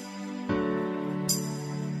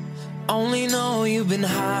 Only know you've been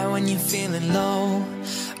high when you're feeling low.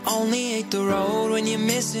 Only hate the road when you're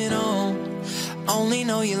missing home. Only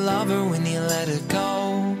know you love her when you let her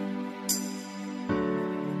go.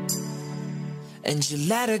 And you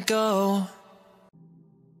let her go.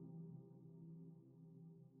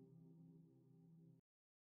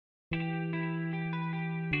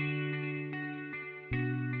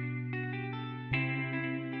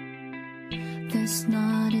 This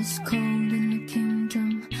night is cold in the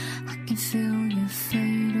kingdom. I can feel you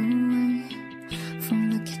fade away. From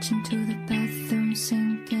the kitchen to the bathroom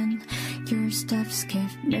sinking. Your steps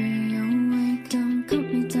keep me awake. Don't cut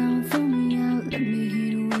me down, throw me out. Let me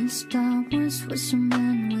hear the waste I was a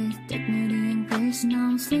man with dignity and grace. Now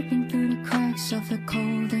I'm slipping through the cracks of a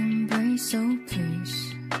cold embrace. Oh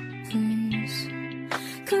please, please,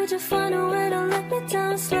 could you find a way to let me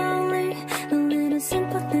down slowly? A little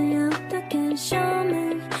sympathy out there can show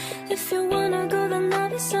me. If you wanna go, then I'll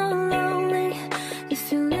be so lonely.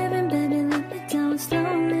 If you're living, baby, let me down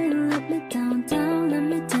slowly. Let me down, down, let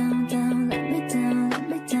me down, down, let me down, let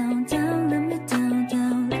me down, down, let me down,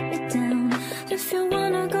 down, let me down. If you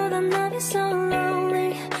wanna go, then I'll be so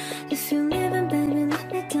lonely. If you're living, baby,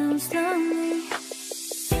 let me down slowly.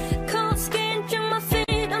 Cold skin to my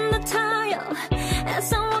feet on the tile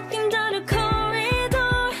as I'm walking down the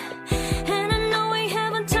corridor. And I know we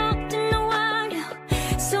haven't talked in a while,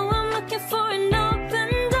 so I'm looking for an open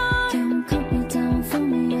door. Don't cut me down, throw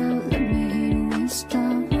me out, let me hear the waste I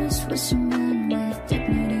was a man with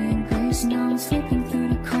dignity and grace. Now I'm slipping through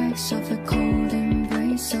the cracks of a cold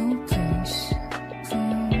embrace. Oh please,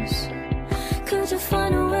 please, could you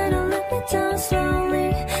find a way to let me down slowly?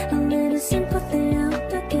 A little sympathy out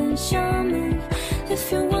there can show me.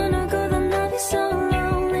 If you wanna go, then I'll be so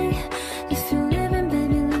lonely. If you're living,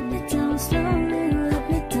 baby, let me down slowly. Let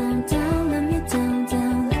me down, down, let me down,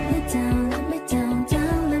 down, let me down, let me down,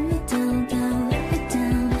 down, let me down, down, let me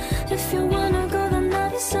down. If you wanna go, then I'll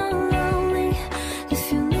be so lonely.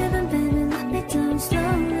 If you're living, baby, let me down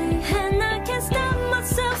slowly. And I can't stop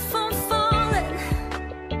myself from falling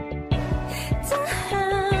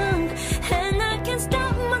down. And I can't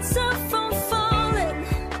stop myself from falling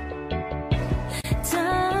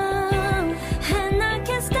down. And I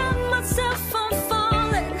can't stop myself from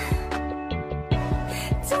falling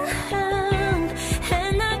down.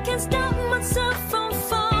 And I can't stop myself from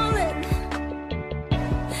falling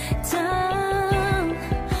down.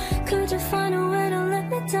 Could you find a way to let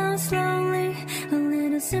me down slowly? A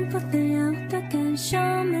little sympathy out there can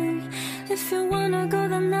show me. If you wanna go,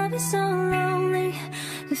 then I'll be so lonely.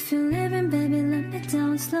 If you're living, baby, let me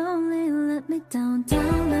down slowly. Let me down,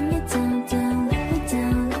 down, let me down, down, let me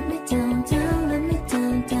down, let me down, down, let me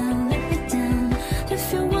down, down, let me down. If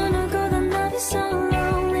you wanna go, then I'll be so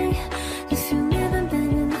lonely. If you're living,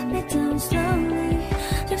 baby, let me down slowly.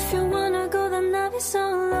 If you wanna go, then I'll be so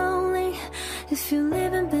lonely. If you're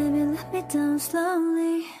living, baby, let me down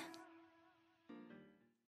slowly.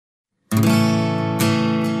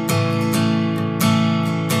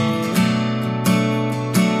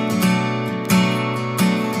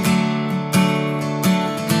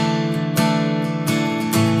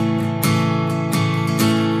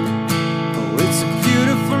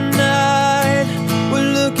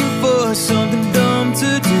 Something dumb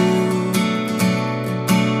to do.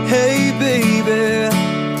 Hey baby,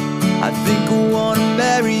 I think I wanna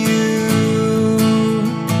marry you.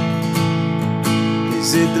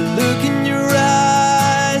 Is it the look in your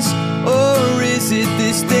eyes, or is it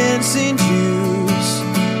this dancing juice?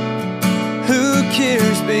 Who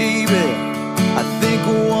cares, baby? I think I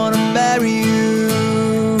wanna marry you.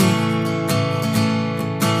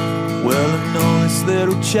 Well, I know this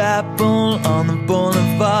little chapel on the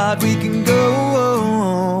boulevard we can go.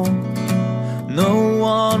 No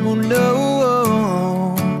one will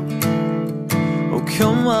know. Oh,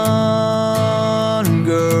 come on,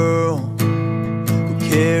 girl. Who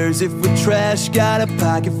cares if we're trash? Got a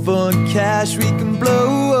pocket full of cash we can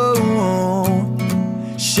blow.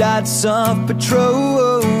 Shots of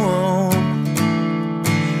patrol.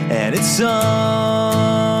 And it's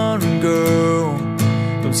on, girl.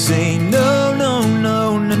 Don't say no, no,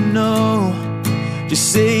 no, no, no.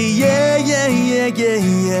 Just say yeah, yeah, yeah, yeah,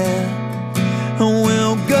 yeah. And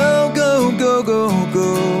we'll go, go, go, go,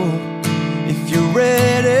 go. If you're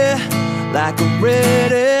ready, like I'm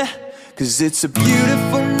ready. Cause it's a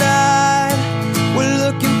beautiful night. We're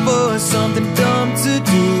looking for something dumb to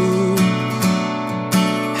do.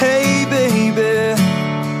 Hey baby,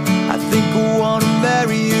 I think I wanna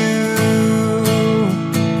marry you.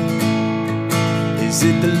 Is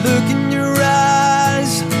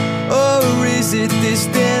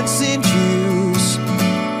dancing juice.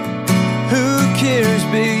 Who cares,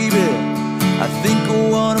 baby? I think I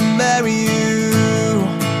wanna marry you.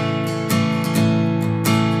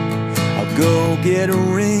 I'll go get a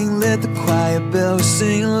ring, let the choir bells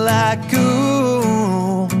sing like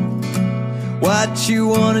ooh. What you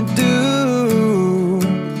wanna do?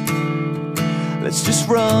 Let's just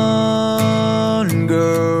run,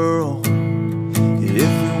 girl.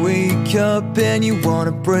 If we wake up and you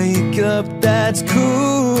wanna break up, that's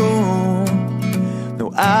cool.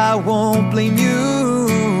 No, I won't blame you.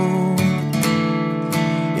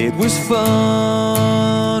 It was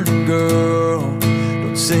fun, girl.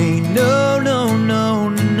 Don't say no, no, no,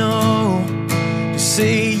 no. Just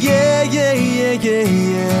say yeah, yeah, yeah, yeah,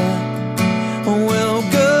 yeah. Well,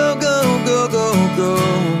 go, go, go, go, go.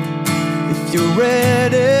 If you're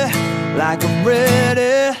ready, like I'm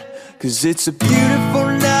ready. 'Cause it's a beautiful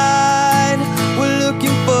night. We're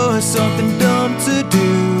looking for something dumb to do.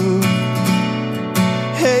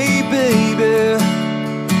 Hey, baby,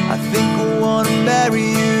 I think I wanna marry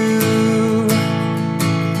you.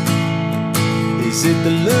 Is it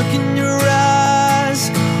the look in your eyes,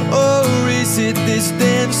 or is it this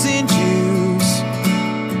dancing juice?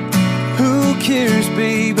 Who cares,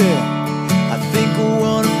 baby? I think I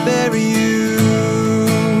wanna marry you.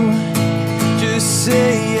 Just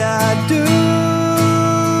say I do.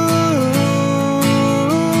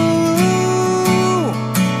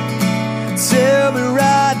 Tell me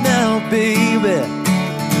right now, baby.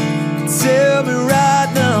 Tell me right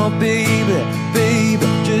now, baby, baby,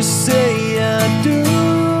 just say I do.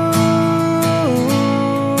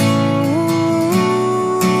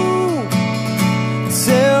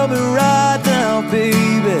 Tell me right now,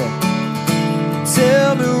 baby.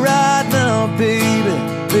 Tell me right now, baby,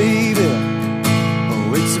 baby.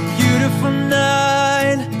 Oh, it's a beautiful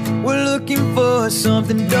night. We're looking for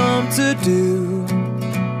something dumb to do.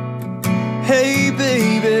 Hey,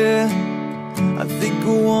 baby, I think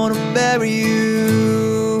I wanna marry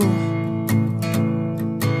you.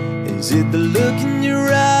 Is it the look in your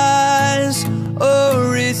eyes,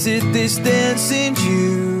 or is it this dancing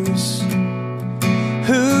juice?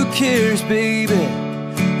 Who cares, baby?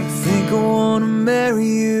 I think I wanna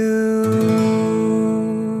marry you.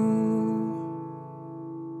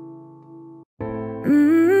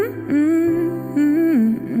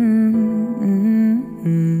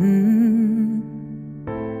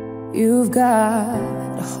 You've got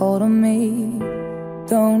a hold on me,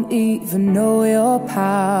 don't even know your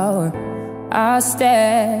power. I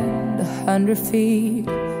stand 100 feet,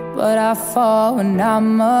 but I fall when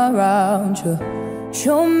I'm around you.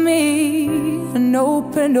 Show me an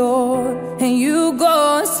open door, and you go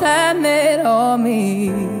and slam it on me.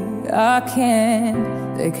 I can't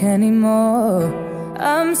take anymore.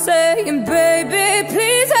 I'm saying, baby,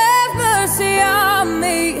 please have mercy on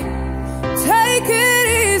me. Take it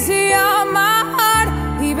easy on my heart,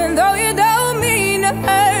 even though you don't mean to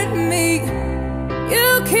hurt me. You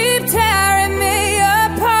keep tearing me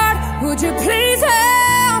apart. Would you please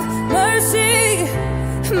have mercy,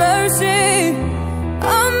 mercy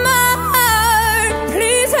on my heart?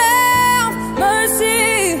 Please have mercy,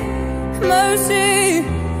 mercy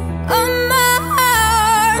on my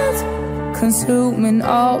heart. Consuming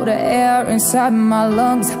all the air inside my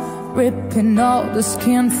lungs, ripping all the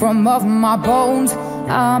skin from off my bones.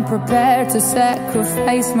 I'm prepared to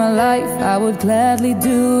sacrifice my life. I would gladly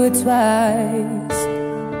do it twice.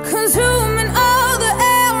 Consuming all the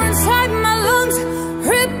air inside my lungs,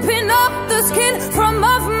 ripping off the skin from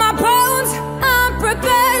off my bones. I'm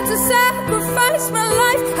prepared to sacrifice my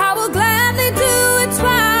life. I will gladly do it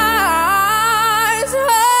twice.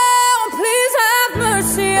 Oh, please have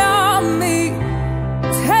mercy on me.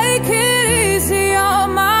 Take it easy on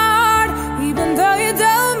my heart, even though you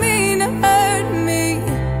don't mean to hurt me.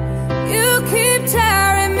 You keep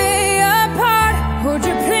tearing me apart. Would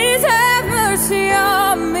you please have mercy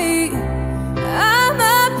on me? I'm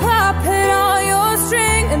a puppet on your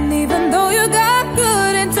string, and even though you got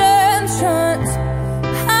good intentions,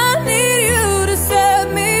 I need you to set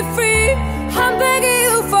me free. I'm begging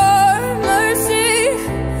you for mercy,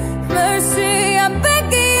 mercy. I'm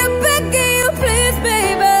begging you, please,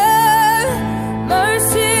 baby.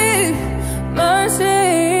 Mercy, mercy.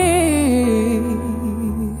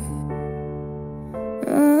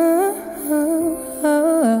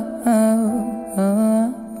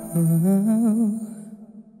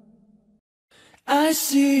 I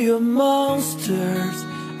see your monsters,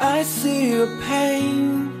 I see your pain.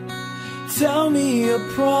 Tell me your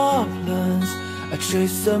problems, I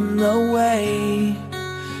chase them away.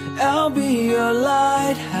 I'll be your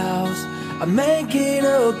lighthouse, I make it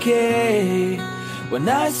okay. When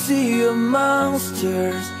I see your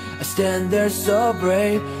monsters, stand there so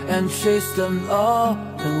brave and chase them all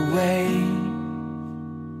away.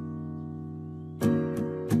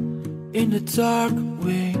 In the dark,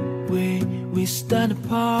 we stand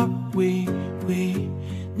apart. We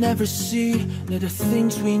never see that the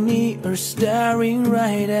things we need are staring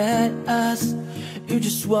right at us. You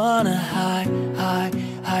just wanna hide,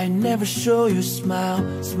 never show your smile.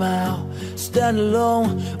 Stand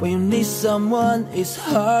alone when you need someone. It's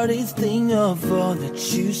hardest thing of all that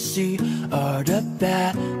you see are the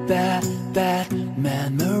bad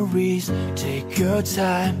memories. Take your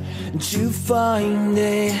time to find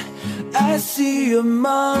it. I see your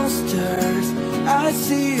monsters, I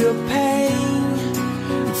see your pain.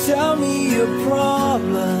 Tell me your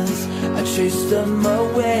problems, I chase them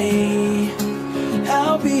away.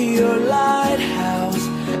 I'll be your lighthouse,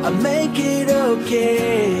 I'll make it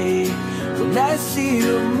okay. When I see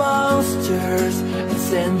your monsters and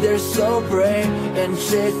stand there so brave and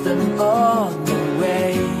chase them all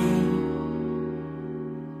away.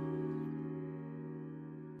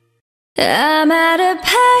 I'm at a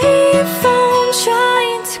payphone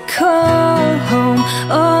trying to call home.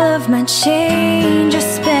 All of my change I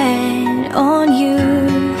spent on you.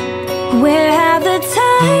 Where have the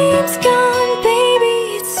times gone, baby?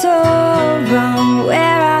 It's so wrong.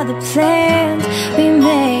 Where are the plans we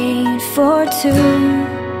made for two?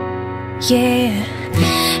 Yeah,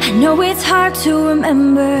 I know it's hard to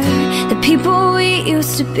remember the people we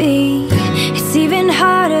used to be. It's even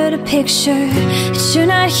harder to picture that you're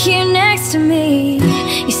not here next to me.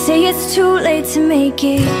 You say it's too late to make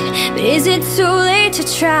it, but is it too late to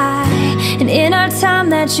try? And in our time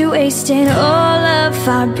that you wasted, all of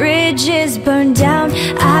our bridges burned down.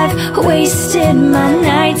 I've wasted my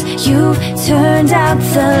nights, you've turned out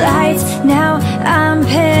the lights. Now I'm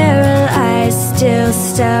paralyzed, still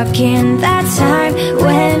stuck in that time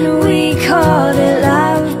when we called it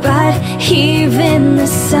love. But even the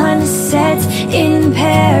sun sets in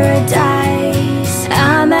paradise.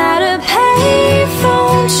 I'm at a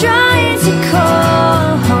payphone trying to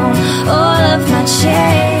call home. All of my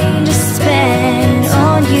change I spent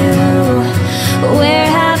on you. Where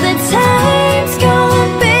have the times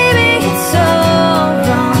gone, baby? It's so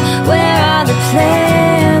wrong. Where are the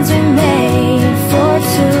plans we made for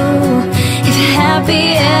two? If happy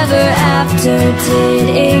ever after did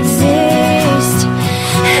exist,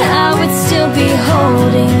 I would still be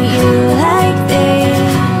holding you like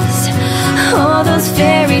this. All those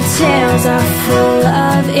fairy tales are full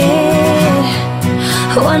of it.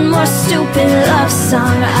 One more stupid love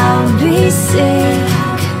song, I'll be sick.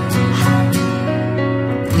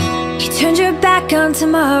 You turned your back on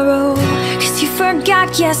tomorrow, 'cause you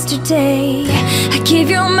forgot yesterday. I gave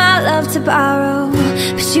you my love to borrow,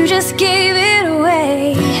 but you just gave it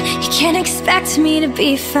away. You can't expect me to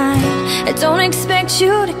be fine, I don't expect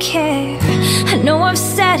you to care. I know I've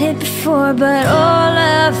said it before, but all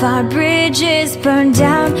of our bridges burned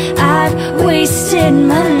down. I've wasted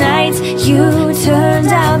my nights, you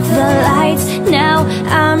turned out the lights. Now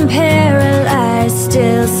I'm paralyzed,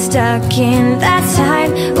 still stuck in that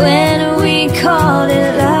time when we called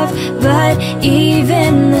it love. But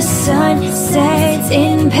even the sun sets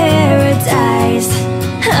in paradise.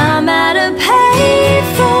 I'm at a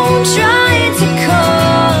payphone trying to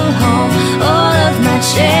call home. All of my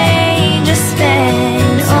change I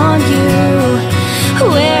spent on you.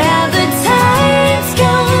 Where have the times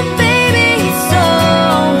gone, baby? It's so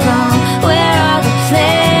wrong. Where are the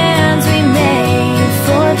plans we made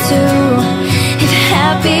for two? If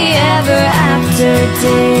happy ever after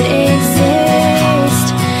did exist,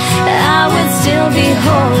 I would still be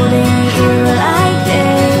holding you like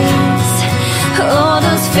this. All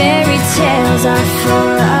those fairy tales are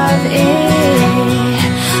full of it.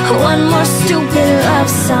 One more stupid love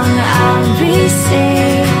song, I'll be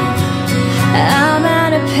sick. I'm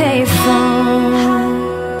at a payphone.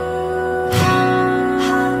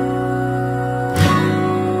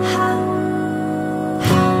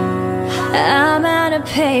 I'm at a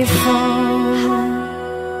payphone.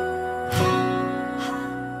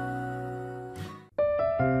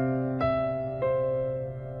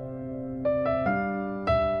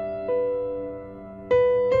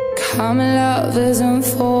 Common love isn't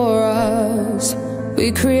for us. We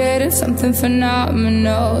created something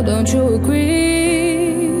phenomenal. Don't you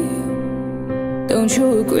agree? Don't you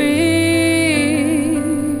agree?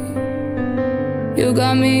 You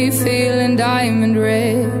got me feeling diamond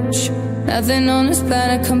rich. Nothing on this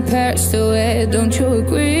planet compares to it. Don't you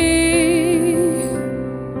agree?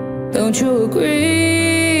 Don't you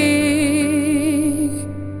agree?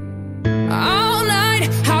 All night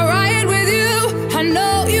I ride with you. I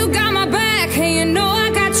know you got my back, and you know I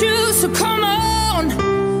got you. So come on,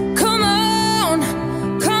 come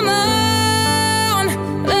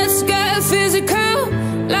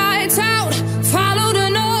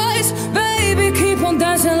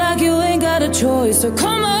choice. So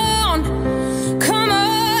come on, come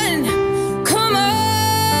on, come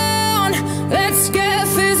on, let's get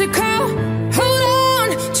physical. Hold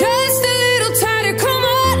on, just a little tighter. Come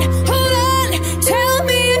on, hold on, tell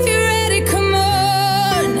me if you're ready. Come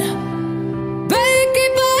on, baby,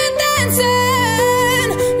 but dancing.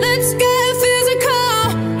 Let's get physical.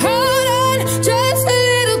 Hold on, just a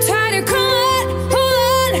little tighter. Come on,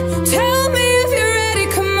 hold on, tell me if you're ready.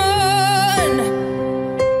 Come on,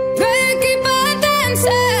 baby, but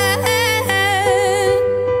dancing.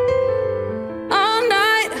 All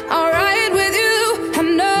night, I'll ride with you. I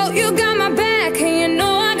know you got my back, and you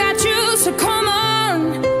know I got you. So come on,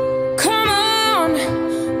 come on,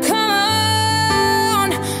 come on,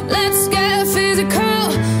 let's get physical.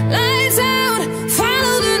 Lights out,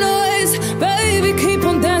 follow the noise. Baby, keep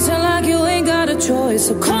on dancing like you ain't got a choice.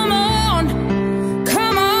 So come on,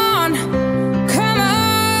 come on, come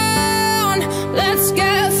on, let's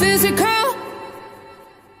get physical.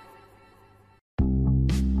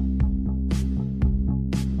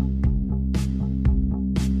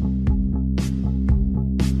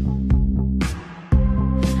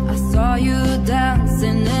 I saw you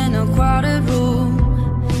dancing in a crowded room.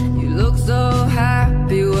 You look so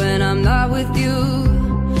happy when I'm not with you.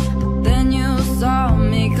 But then you saw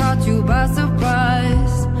me, caught you by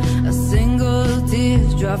surprise. A single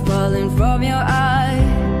teardrop falling from your eye.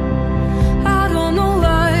 I don't know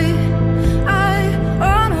why I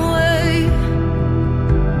run away.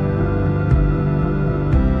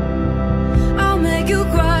 I'll make you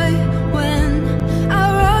cry when I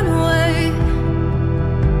run away.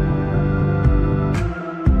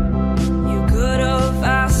 You could have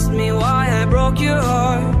asked me why I broke your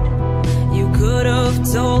heart. You could have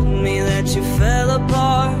told me that you fell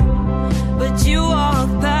apart. But you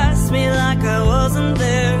walked past me like I wasn't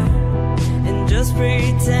there, and just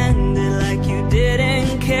pretended like you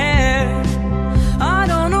didn't care. I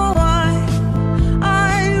don't know why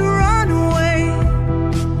I run away.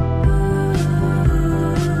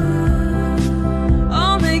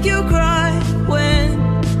 I'll make you cry when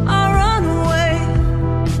I run away.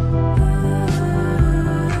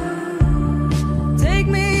 Take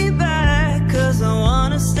me back, 'cause I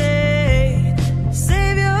wanna stay.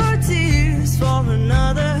 Save your tears for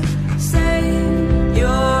another. Save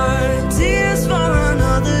your tears for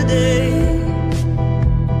another day.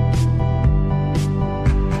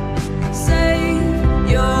 Save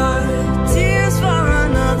your tears for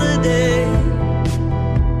another day.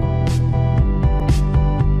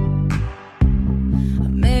 I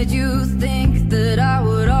made you think that I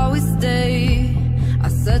would always stay. I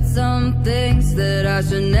said some things that I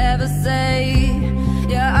should never say.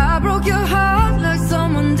 Yeah, I broke your heart like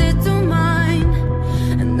someone did to mine.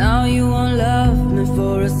 And now you won't love me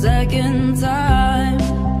for a second time.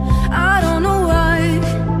 I don't know why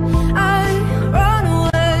I run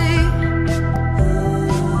away.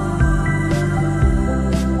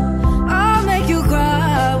 I'll make you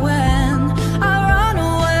cry when I run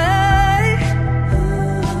away.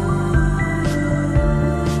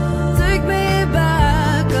 Take me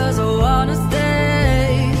back, 'cause I wanna stay.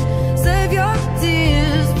 Save your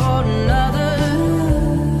tears for another.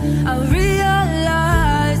 I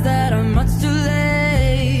realize that I'm much too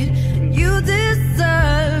late, and you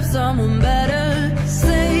deserve someone better.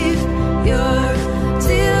 Save your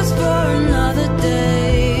tears for another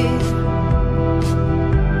day.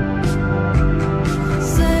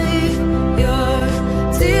 Save your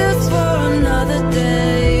tears for another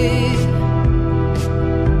day.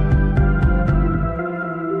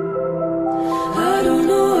 I don't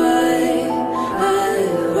know why I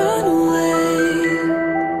run away.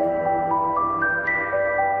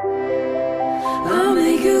 I'll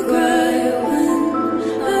make you cry when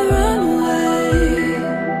I run away.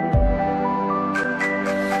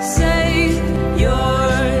 Save your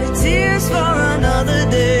tears for another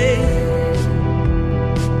day.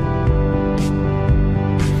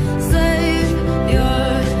 Save your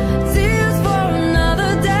tears for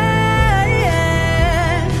another day.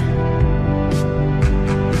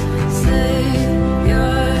 Save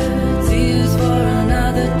your tears for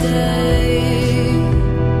another day.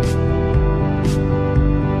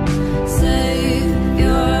 Save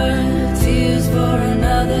your tears for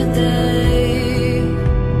another day.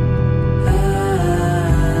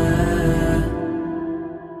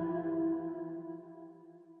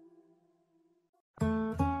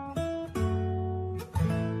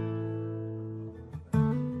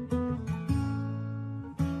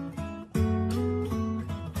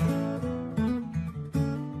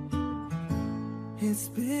 It's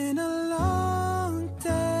been a long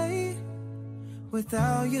day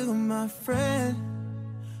without you, my friend.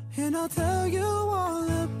 And I'll tell you all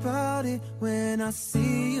about it when I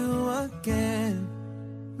see you again.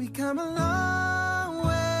 We come a long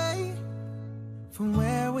way from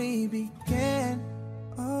where we began.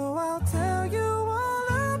 Oh, I'll tell you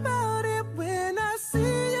all about it when I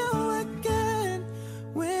see you again.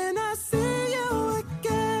 When I see you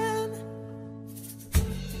again.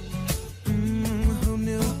 Who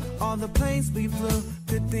knew all the planes we flew,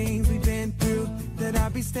 good things we've been through, that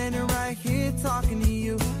I'd be standing right here talking to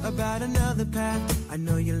you about another path. I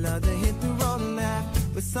know you love to hit the road and laugh,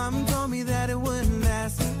 but something told me that it wouldn't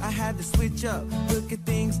last. I had to switch up, look at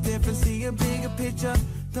things different, see a bigger picture.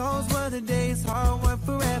 Those were the days, hard work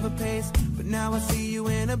forever pays, but now I see you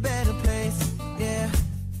in a better place, yeah.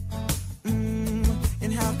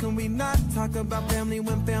 And how can we not talk about family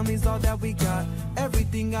when family's all that we got?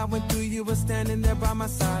 Everything I went through, you were standing there by my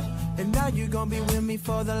side, and now you're gonna be with me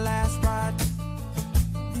for the last ride.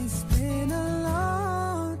 It's been a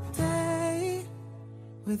long day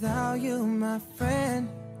without you, my friend,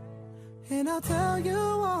 and I'll tell you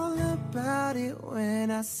all about it when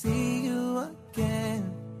I see you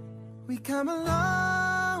again. We come a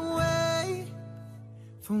long way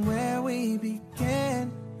from where we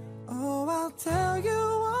began. Oh, I'll tell you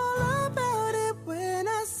all about it when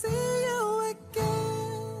I see you again.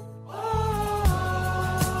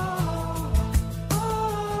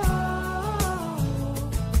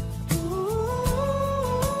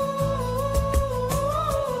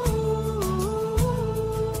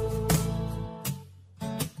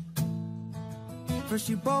 First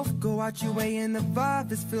you both go out your way and the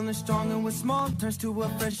vibe is feeling strong, and what's small turns to a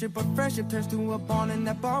friendship, but friendship turns to a bond, and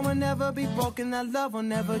that bond will never be broken, that love will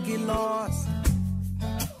never get lost.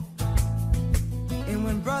 And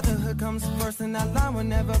when brotherhood comes first, and that line will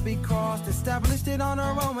never be crossed, established it on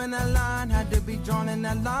our own when that line had to be drawn, and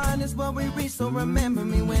that line is what we reach, so remember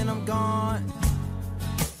me when I'm gone.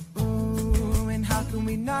 Ooh, and how can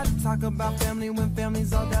we not talk about family when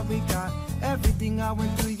family's all that we got? Everything I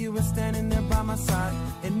went through, you were standing there by my side,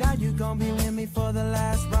 and now you're gonna be with me for the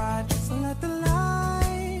last ride. So let the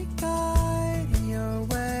light guide your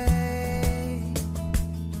way,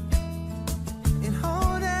 and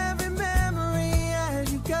hold every memory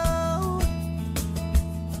as you go,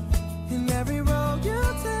 and every road you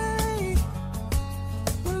take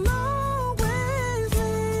will always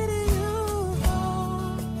lead you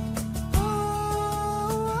home.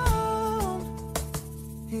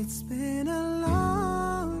 It's been a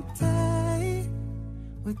long day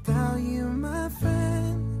without you, my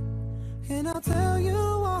friend, and I'll tell you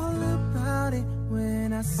all about it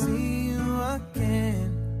when I see you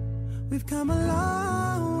again. We've come a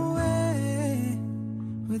long way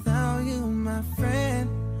without you, my friend.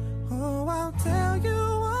 Oh, I'll tell you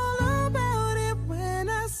all about it when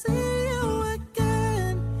I see you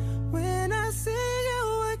again. When I see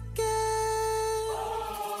you again.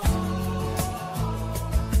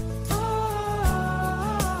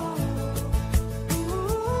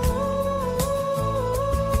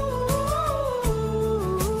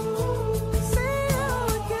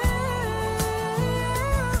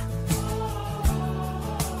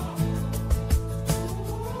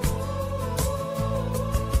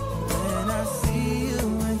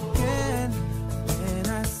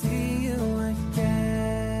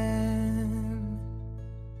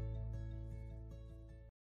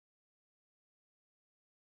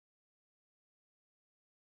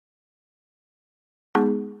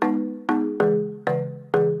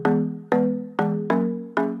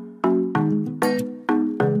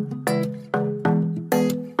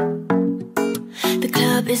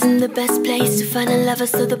 Isn't the best place to find a lover,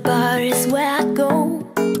 so the bar is where I go.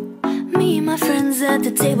 Me and my friends at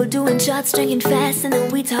the table doing shots, drinking fast, and then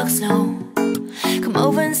we talk slow. Come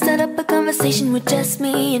over and start up a conversation with just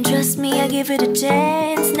me, and trust me, I give it a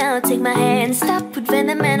chance. Now take my hand, stop, put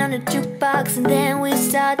Venom Man on the jukebox, and then we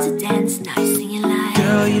start to dance. Now you're singing like,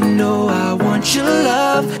 girl, you know I want your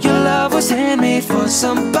love. Your love was handmade for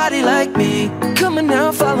somebody like me. Come on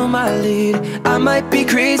now, follow my lead. I might be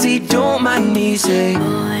crazy, don't mind me. Say,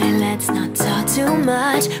 boy, let's not talk too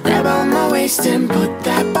much. Grab on my waist and put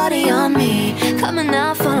that body on me. Come on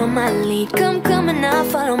now, follow my lead. Come on now,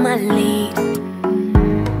 follow my lead.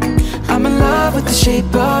 I'm in love with the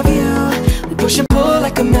shape of you. We push and pull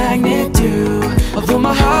like a magnet do. Although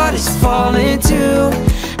my heart is falling too,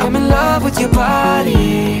 I'm in love with your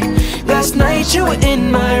body. Last night you were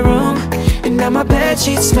in my room, and now my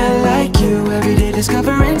bedsheets smell like you. Every day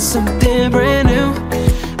discovering something brand new.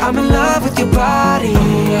 I'm in love with your body.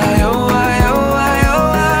 Oh, I, oh, I,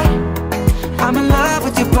 oh, I. I'm in love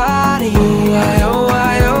with your body. Oh, I, oh,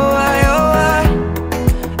 I, oh, I, oh,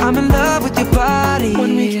 I. I'm in love with your body.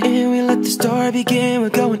 1 week in, we let the story begin. We're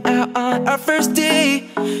going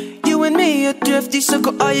empty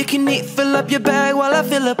circle, all you can eat. Fill up your bag while I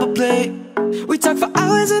fill up a plate. We talk for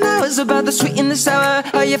hours and hours about the sweet and the sour.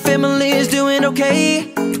 How your family is doing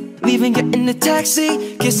okay. Leaving, get in the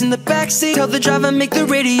taxi, kiss in the backseat. Tell the driver, make the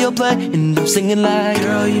radio play. And I'm singing like,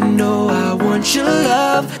 girl, you know I want your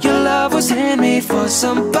love. Your love was handmade for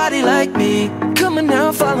somebody like me. Come on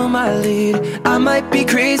now, follow my lead. I might be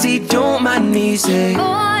crazy, don't mind me. Say,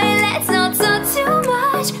 boy, let's not talk too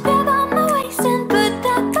much. Grab on my waist and put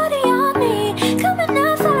that body on me. Come on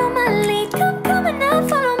now, follow my lead. Come on now,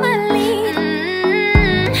 follow my lead.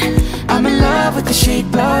 I'm in love with the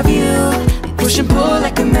shape of you. Push and pull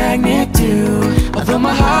like a magnet do. Although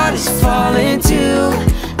my heart is falling too.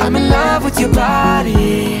 I'm in love with your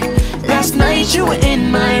body. Last night you were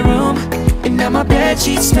in my room, and now my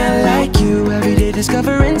bedsheets smell like you. Every day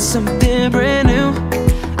discovering something brand new.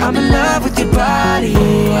 I'm in love with your body.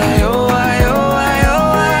 Oh, I, oh, I,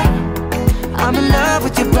 oh, I. I'm in love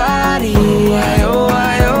with your body. Oh, I, oh,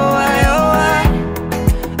 I, oh,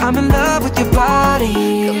 I. I'm in love with your body.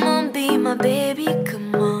 Come on, be my baby,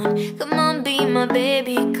 come on. Come on, be my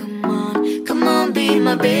baby, come on. Come on, be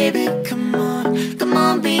my baby, come on. Come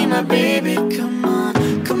on, be my baby, come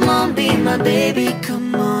on. Come on, be my baby,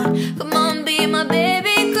 come on. Come on, be my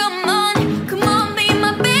baby, come on. Come on, be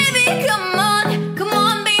my baby, come on. Come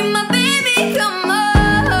on, be my baby, come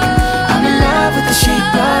on. I'm in love with the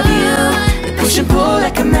shape of you. We push and pull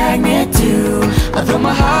like a magnet do. Although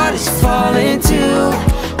my heart is falling too.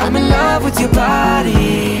 I'm in love with your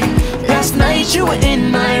body. Last night you were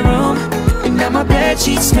in my room, and now my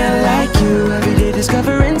bedsheets smell like you. Every day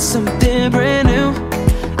discovering something brand new.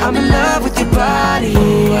 I'm in love with your body.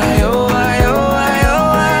 Oh, I, oh, I, oh, I,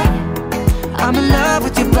 oh, I. I'm in love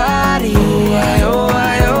with your body. Oh, I, oh,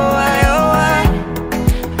 I, oh, I, oh,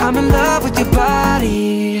 I. I'm in love with your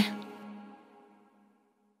body.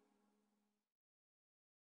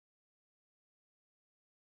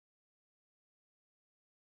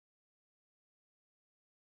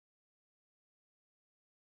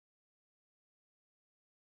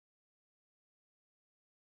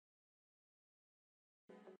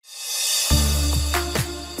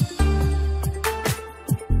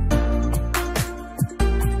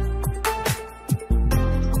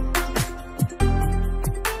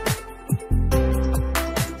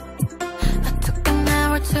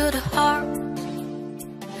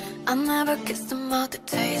 I never kissed a mouth that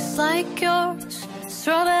tastes like yours.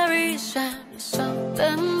 Strawberries and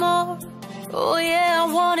something more. Oh yeah,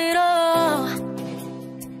 I want it all.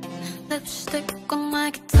 Lipstick on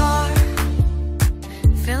my guitar.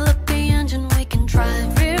 Fill up the engine, we can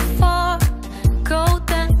drive real far. Go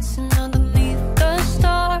dancing underneath the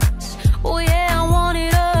stars. Oh yeah, I want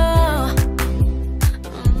it all.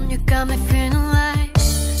 You got me feeling like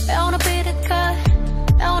I wanna be the guy.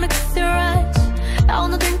 I wanna kiss your eyes. I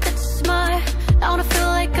wanna drink that smile. I wanna feel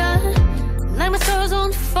like my soul's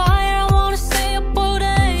on fire. I wanna stay up all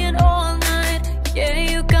day and all night. Yeah,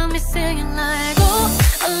 you got me singing like, oh,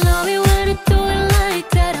 I love you when you do it like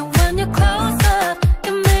that. And when you're close up,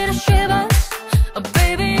 you made a shivers. Oh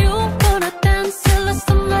baby, you wanna dance till the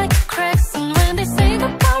sunlight cracks. And when they say the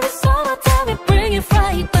party's over, tell me bring it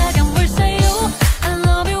right back. And we're saying, oh, I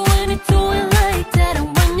love you when you do it like that.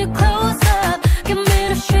 And when you're close up, you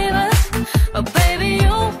made a shivers. Oh baby,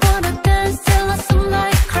 you wanna dance till the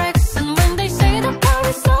sunlight cracks. And when they say the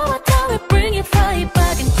party's over, tell me bring it right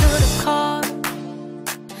back into the car.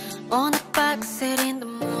 On the backseat in the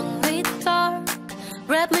moonlit dark.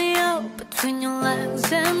 Wrap me up between your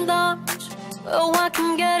legs and arms. Oh, I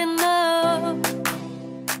can get enough.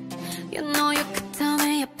 You know you could tear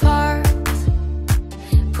me apart.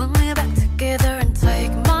 Put me back together and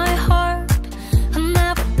take my heart. I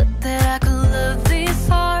never thought that I could love this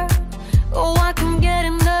hard. Oh, I can get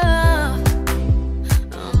enough.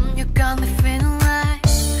 You got me feeling like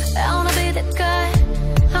I wanna be that guy.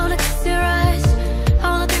 I wanna kiss your eyes. I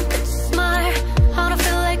wanna drink that smile. I wanna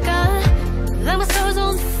feel like my soul's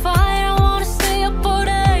on fire. I wanna stay up all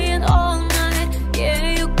day and all night.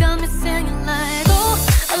 Yeah, you got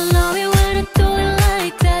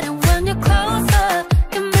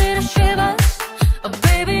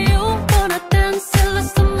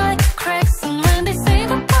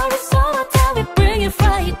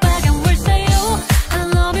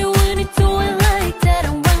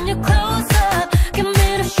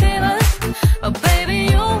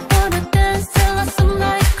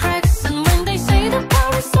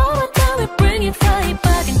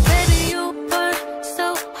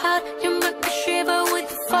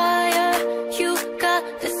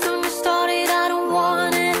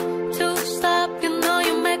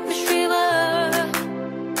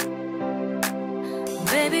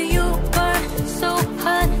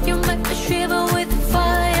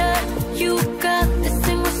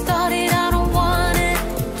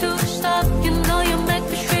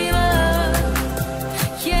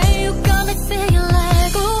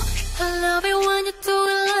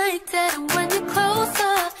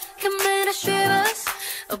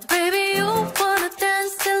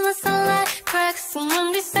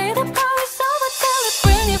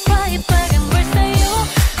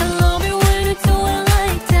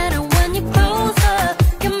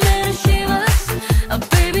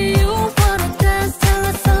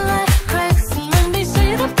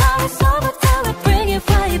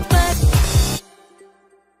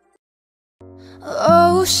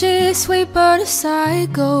she's sweet but a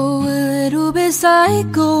psycho, a little bit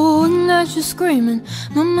psycho, and now she's screaming,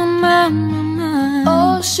 mama, mama, mama.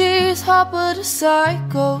 Oh, she's hot but a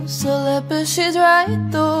psycho, celeb but she's right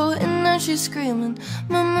though, and now she's screaming,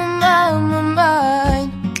 mama, mama, mine.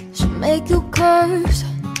 She'll make you curse,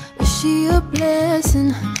 is she a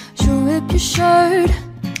blessing? She'll rip your shirt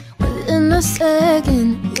within a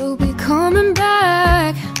second. You'll be coming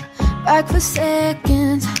back for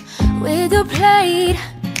seconds with your plate.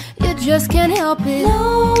 You just can't help it.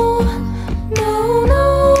 No, no, no.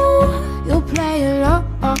 You'll play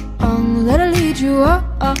along, let her lead you on.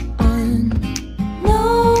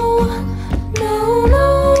 No, no, no.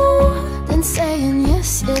 Then saying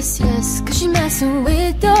yes, yes, yes, 'cause she's messing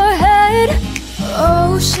with your head.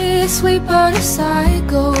 Oh, she's sweet but a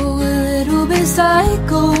psycho, a little bit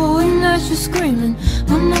psycho, and now she's screaming,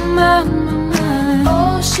 mama, mama, mama.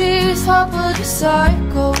 Oh, she's hot but a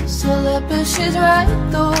psycho, celeb but she's right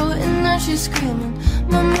though, and now she's screaming,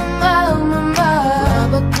 mama, mama, mama.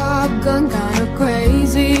 Grab a cop gun, got her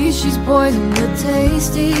crazy, she's poison but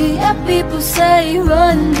tasty. Yeah, people say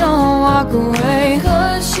run, don't walk away,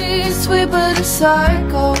 'cause she's sweet but a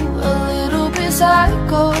psycho, a little bit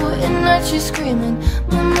psycho, and now she's screaming,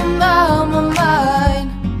 mama, mama, mine.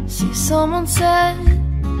 See, someone said,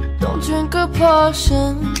 don't drink her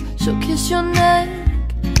potion, she'll kiss your neck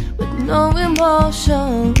with no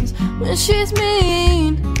emotions. When she's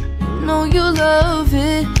mean, you know you love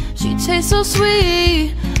it. She tastes so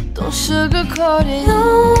sweet, don't sugarcoat it.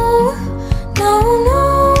 No, no, no.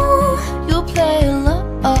 You'll play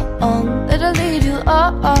along, let her lead you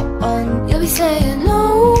on. You'll be saying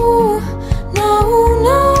no, no,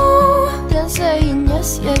 no. Then saying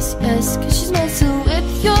yes, yes, yes, 'cause she's messing with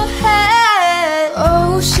your head.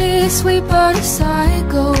 Oh, she's sweet but a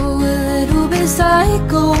psycho, a little bit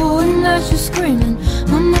psycho, and now she's screaming,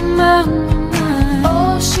 mama, mama, mama.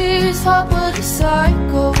 Oh, she's hot but a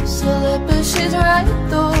psycho, celeb but she's right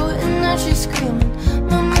though, and now she's screaming,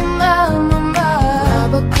 mama, mama, mama.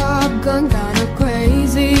 Grab a cop gun, got her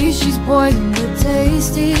crazy, she's poison but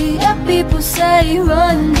tasty. Yeah, people say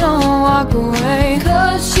run, don't walk away,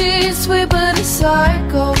 'cause she's sweet but a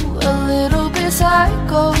psycho, a little bit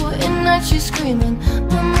psycho, and now she's screaming,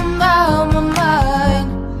 mama, mama, mine.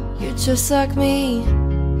 You're just like me,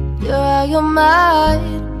 you're out your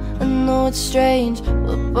mind. I know it's strange,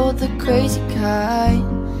 we're both the crazy kind.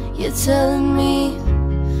 You're telling me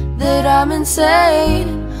that I'm insane.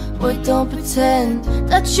 Boy, don't pretend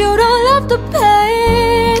that you don't love the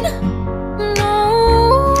pain. No.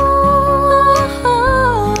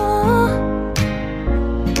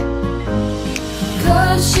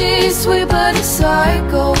 'Cause she's sweet but a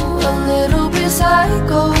psycho, a little bit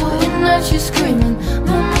psycho, and now she's screaming,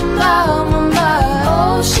 mama, mama, mama.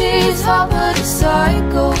 Oh, she's hot but a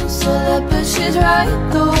psycho, celeb but she's right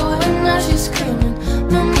though, and now she's screaming,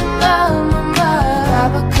 mama, mama, mama.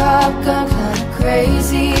 Grab a cop gun, kinda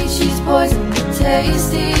crazy, she's poison but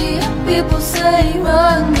tasty. People say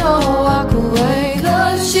run, don't walk away,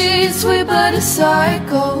 'cause she's sweet but a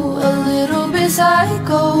psycho, a little bit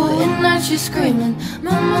psycho, and now she's screaming,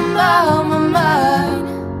 mama, mama, mine.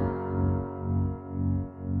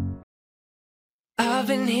 I've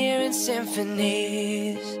been hearing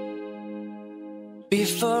symphonies.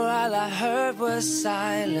 Before all I heard was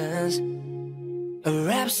silence, a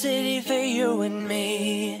rhapsody for you and me.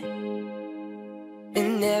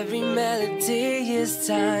 And every melody is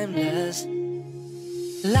timeless.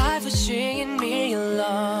 Life was stringing me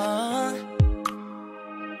along.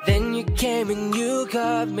 Then you came and you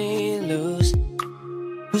cut me loose.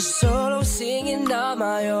 Was solo singing on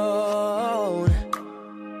my own.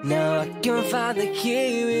 Now I can find the key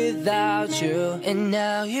without you. And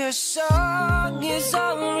now your song is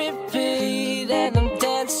on repeat, and I'm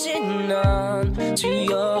dancing on to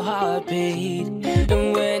your heartbeat. And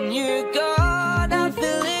when you're gone, I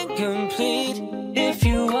feel incomplete. If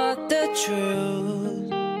you want the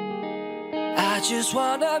truth, I just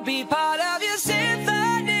wanna be part of your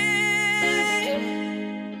symphony.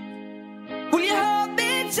 Will you hold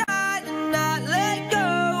me tight and not let go?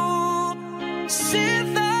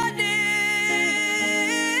 Symphony,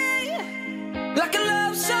 like a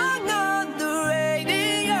love song on the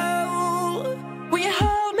radio. Will you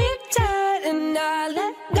hold me tight and not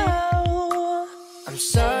let go? I'm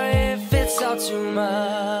sorry if it's all too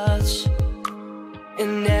much,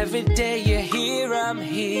 and every day you're here I'm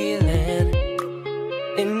healing.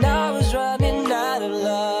 And I was running out of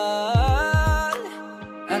love.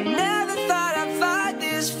 I never thought I'd find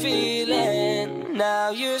this feeling. Now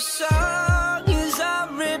your song is on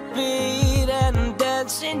repeat, and I'm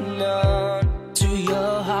dancing on to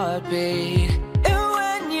your heartbeat. And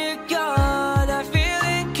when you're gone, I feel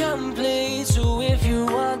incomplete.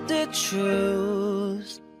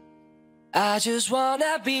 truth. I just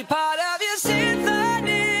wanna be part of your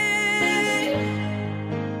symphony.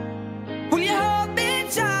 Will you hold me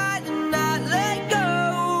tight and not let go?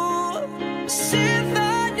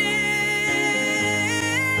 Symphony,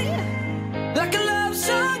 like a love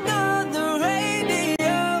song on the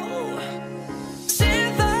radio.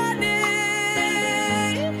 Symphony,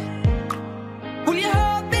 will you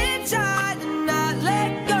hold me tight and not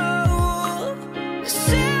let go?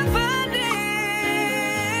 Symphony,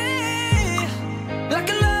 like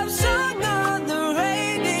a love song on the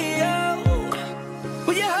radio.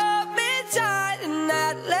 Will you hold me tight and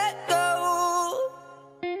not let go?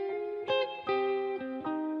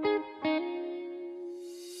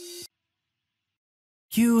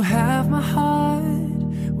 You have my heart,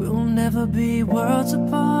 we'll never be worlds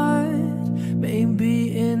apart.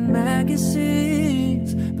 Maybe in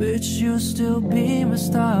magazines, but you'll still be my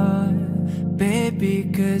star. Baby,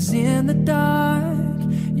 'cause in the dark,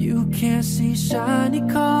 you can't see shiny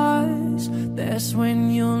cars. That's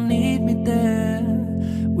when you'll need me there.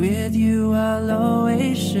 With you I'll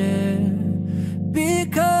always share.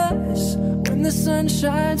 Because when the sun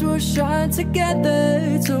shines, we'll shine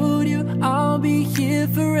together. Told you I'll be here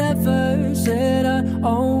forever. Said I'll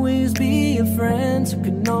always be a friend. So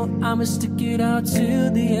could know I'ma stick it out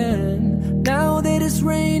till the end. Now that it's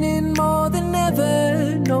raining more than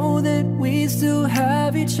ever, know that we still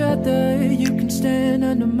have each other. You can stand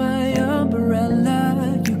under my umbrella.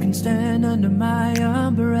 You can stand under my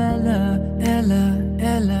umbrella. Ella,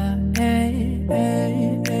 Ella, hey,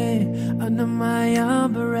 hey, hey. Under my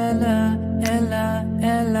umbrella. Ella,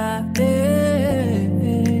 Ella, hey,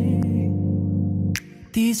 hey.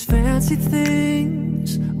 These fancy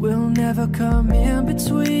things will never come in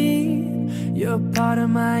between. You're part of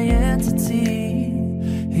my entity,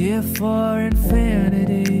 here for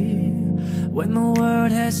infinity. When the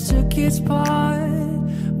world has took its part,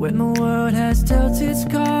 when the world has dealt its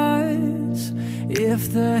cards,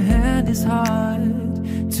 if the hand is hard,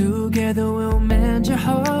 together we'll mend your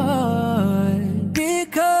heart.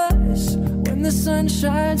 Because when the sun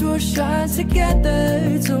shines, we'll shine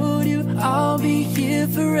together. Told you I'll be here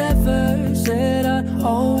forever. Said I'll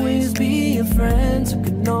always be a friend. So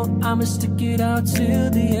could know I'ma stick it out till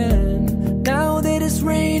the end. Now that it's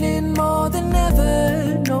raining more than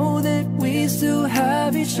ever, know that we still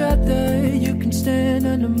have each other. You can stand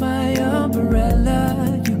under my umbrella.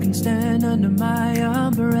 You can stand under my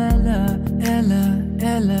umbrella. Ella,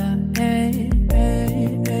 Ella, hey,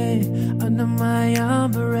 hey, hey. Under my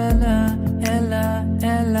umbrella. Ella,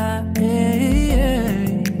 Ella, hey,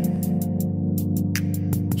 hey.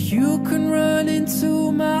 You can run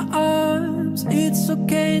into my arms. It's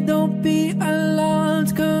okay, don't be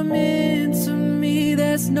alarmed. Come into me,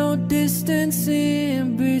 there's no distance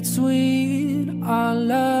in between our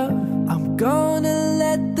love. I'm gonna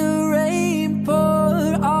let the rain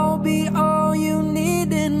pour. I'll be all you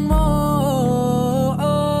need and more.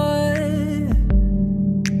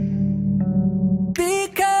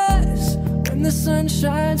 Because when the sun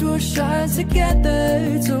shines, we'll shine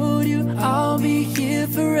together. Told you I'll be here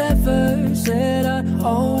forever. Said I'll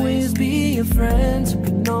always be a friend. So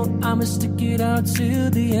could know I'ma stick it out till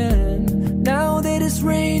the end. Now that it's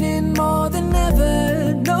raining more than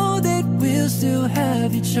ever, know that we'll still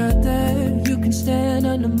have each other. You can stand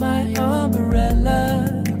under my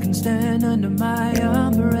umbrella. You can stand under my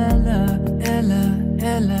umbrella. Ella,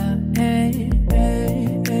 Ella, hey,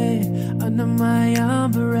 hey, hey. Under my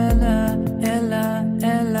umbrella. Ella,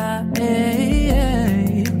 Ella, hey,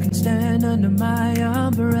 hey. You can stand under my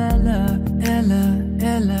umbrella. Ella,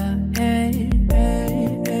 Ella, hey,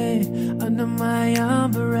 hey, hey. Under my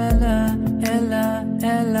umbrella. Ella,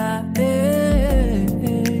 Ella, hey,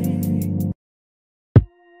 hey.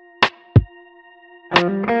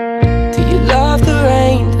 Do you love the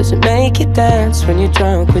rain? Does it make you dance when you're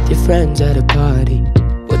drunk with your friends at a party?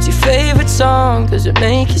 What's your favorite song? Does it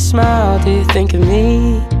make you smile? Do you think of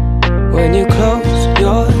me when you close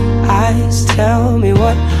your eyes? Tell me,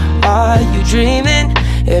 what are you dreaming?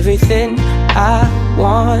 Everything I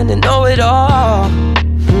want to know it all.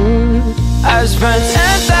 I've spent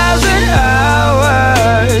 10,000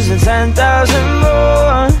 hours and 10,000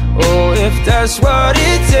 more. Oh, if that's what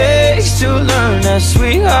it takes to learn that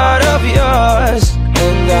sweetheart of yours.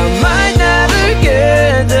 And I might never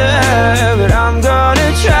get there, but I'm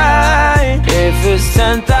gonna try. If it's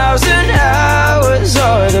 10,000 hours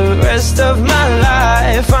or the rest of my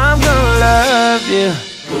life, I'm gonna love you.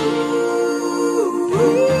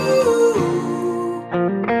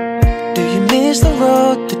 Miss the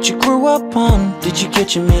road that you grew up on? Did you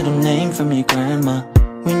get your middle name from your grandma?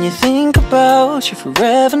 When you think about you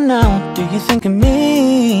forever now, do you think of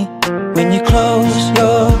me? When you close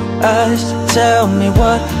your eyes, tell me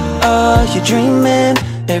what are you dreaming?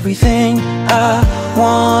 Everything I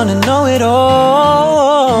wanna know it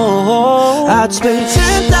all. I'd spend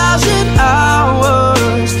 10,000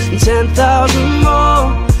 hours and 10,000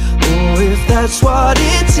 more. Oh, if that's what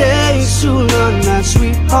it takes to learn that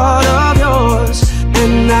sweet part of yours.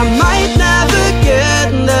 And I might never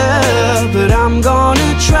get there, but I'm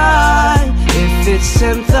gonna try. If it's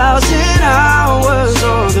 10,000 hours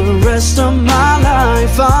or the rest of my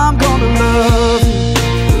life, I'm gonna love you.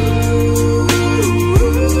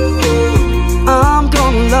 I'm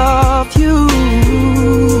gonna love you.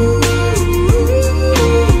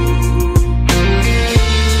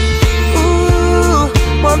 Ooh,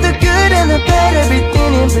 want the good and the bad,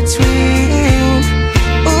 everything in between.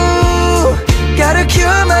 Ooh, gotta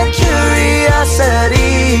cure my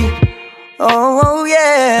curiosity. Oh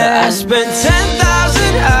yeah. I spent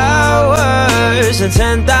 10,000 hours and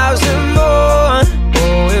 10,000 more.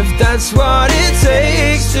 Oh, if that's what it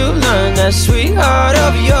takes to learn that sweet heart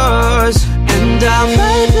of yours. And I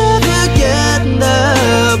might never get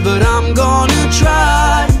there, but I'm gonna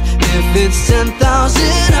try. If it's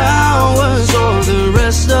 10,000 hours or the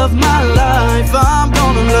rest of my life, I'm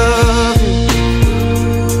gonna love you.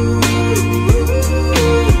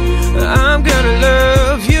 I'm gonna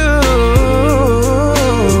love you.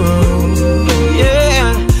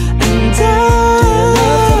 Yeah. And I'm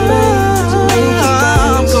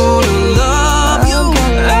gonna love you.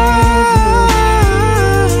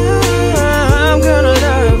 I'm gonna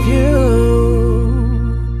love you.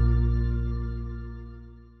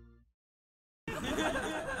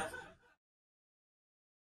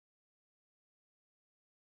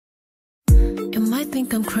 You might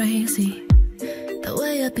think I'm crazy, the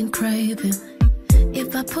way I've been craving.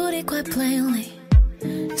 If I put it quite plainly,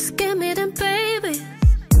 just give me them baby.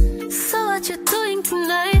 So what you doing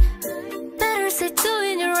tonight? Better say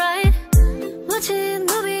doing it right. Watching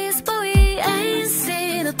movies, but we ain't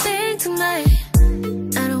seen a thing tonight.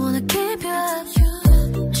 I don't wanna keep you up.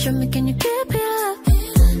 Show me, can you keep it up?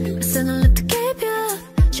 Listen, I'll let to keep you up.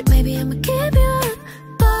 Shit, maybe I'ma keep you up.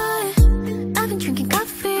 But I've been drinking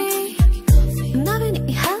coffee, and I've been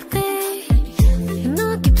eating healthy. You know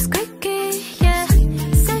I keep it squeaky, yeah.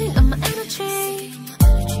 Setting up my energy.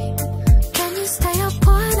 Can you stay up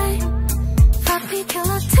all night? Fuck me till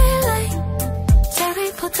I daylight. Terry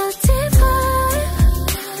put the TV.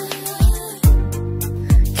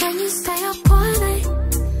 Can you stay up all night?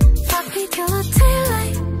 Fuck me till I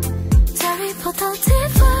daylight. Terry put the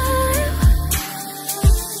TV.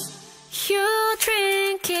 You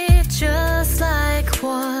drink it just like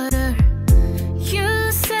water. You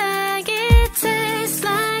say it tastes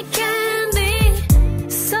like candy.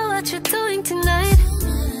 So what you doing tonight?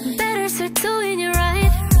 Better start doing it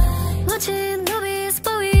right. Watching movies,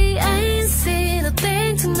 but we ain't seen a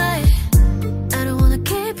thing tonight. I don't wanna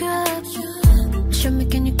keep you up. Show me,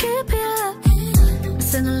 can you keep it up?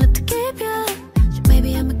 Listen, I'll let to keep you up.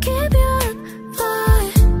 Maybe I'ma keep you up.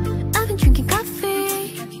 But I've been drinking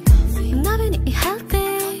coffee, and I've been eating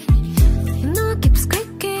healthy. You know I keep it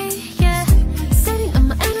squeaky, yeah. Setting up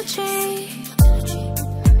my energy.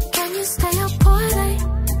 Can you stay up all night?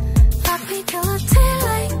 Fuck me till I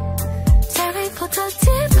daylight. Terry put the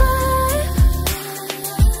TV.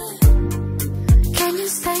 Can you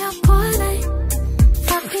stay up all night?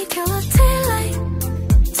 Fuck me till I daylight.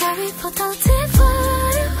 Terry put the TV.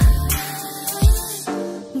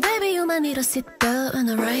 Baby, you might need a seatbelt when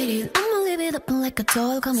I ride it. I'ma leave it open like a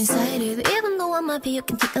doll, come inside it. Even though I might be, you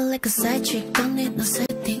can take it like a side chick. Don't need no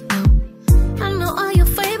setting, no. I know all your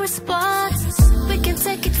favorite spots. We can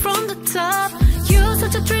take it from the top. You're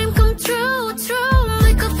such a dream come true, true.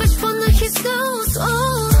 Make a fish fun like his nose, oh.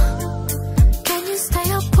 Can you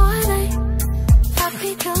stay up all night? Fuck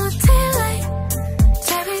me till the daylight.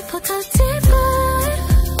 Terry put the TV.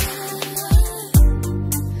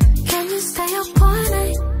 Can you stay up all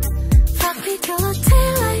night? Fuck me till the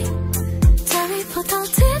daylight. Terry put the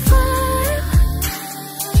TV.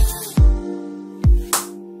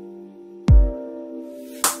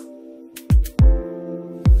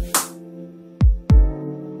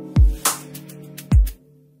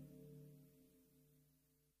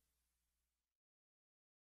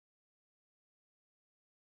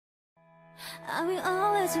 I will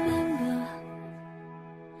always remember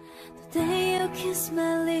the day you kissed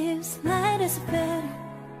my lips, light as a feather.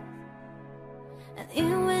 And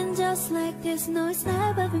it went just like this. No, it's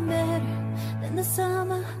never been better than the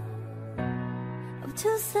summer of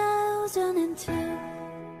 2002.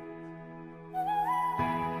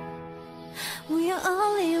 We are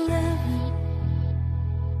only 11,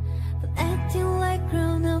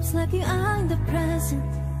 feels like you are in the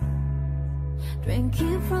present.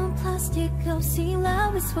 Drinking from plastic cups, see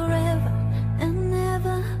love is forever and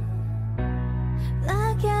never.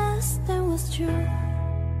 I guess that was true.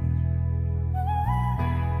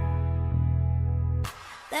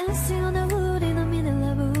 Dancing on the wood in the middle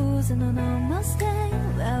of a woods and an almost day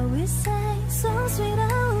where we say so sweet,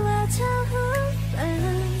 all our childhood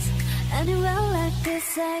friends. Anywhere like this,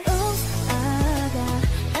 say, oh, I got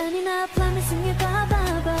any night plan to sing it bye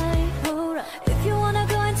bye bye. Hold up, if you wanna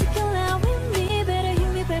go and take a out with me, better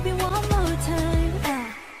hear me, baby, one more time.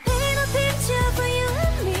 Paint a picture for you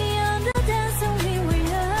and me on the dance floor, here we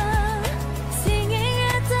are, singing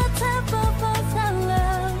at the top of both our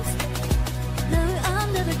lungs. Now we're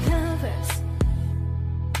under the covers.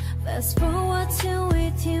 Fast forward to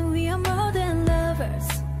 18, we are more than lovers.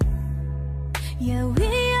 Yeah,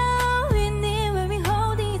 we are winning when we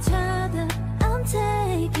hold each other. I'm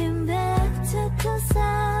taking back to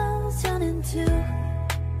 2002.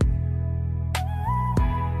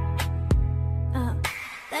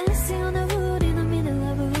 Dancing on the wood in the middle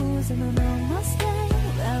of a woods and an almost day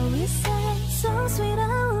where we say so sweet,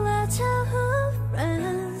 all our childhood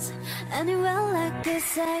friends. Anywhere like this,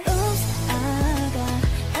 say, oops, I got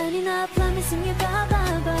any night plan to sing it bye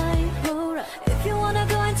bye bye. Hold up, if you wanna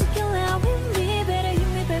go and take a out with me, better hear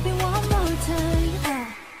me, baby, one more time.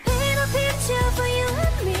 Paint a picture for you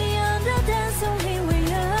and me on the dance floor, here we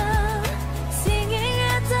are, singing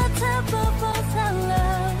at the top of both our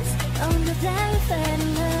lungs. On the day we fell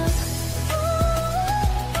in love.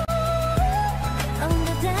 On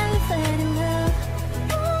the day we fell in love.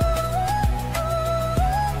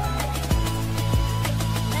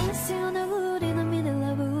 Dancing on the wood in the middle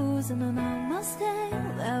of a woods and an almost day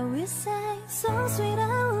where we say so sweet,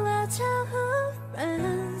 all our childhood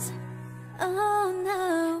friends. Oh no,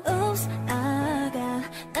 oops, I got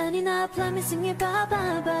any night plan to sing it bye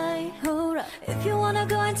bye bye. Hold up, if you wanna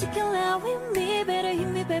go and take a out with me, better hear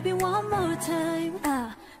me, baby, one more time.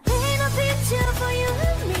 Paint a picture for you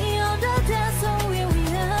and me on the dance floor, here we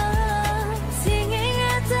are, singing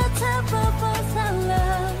at the top of both our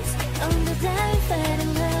lungs. On the day we fell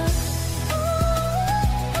in love.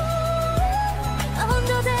 On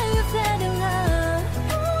the day we fell in love.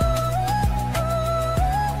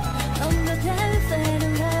 On the day we fell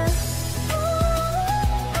in love.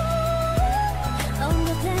 On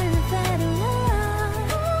the day we fell in love.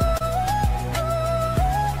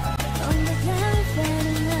 On the day we fell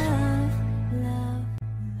in love. Love.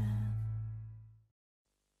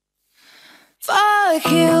 Fuck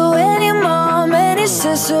you, any mom, any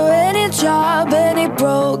sister, any job, any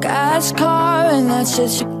broke ass car, and that's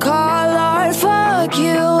shit you call art. Fuck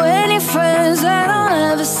you, any friends that I'll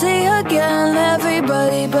never see again.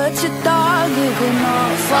 Everybody but your dog, you can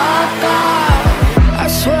all fuck off. I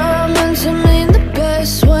swear I meant to mean the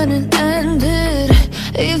best when it ended.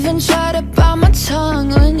 Even tried to bite my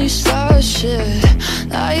tongue when you started shit.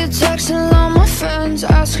 Now you're texting all my friends,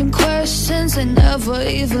 asking questions. They never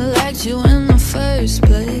even liked you in the first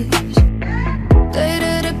place.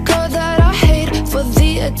 Dated a girl that I hate for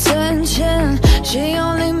the attention. She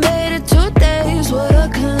only made it 2 days, what a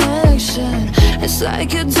connection. It's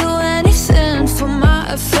like you'd do anything for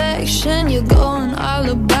my affection. You're going all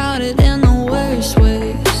about it in the worst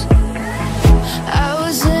ways. I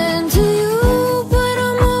was into you, but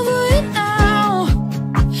I'm over it now.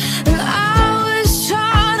 And I was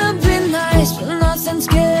trying to be nice, but nothing's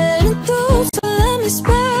getting through, so let me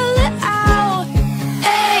spell it out.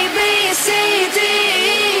 A, B, C, D,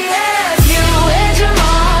 E, F. You and your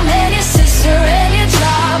mom and your sister and your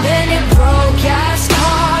job and your broke ass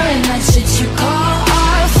car, and that shit you call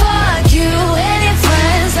art. Fuck you and your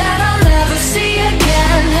friends that I'll never see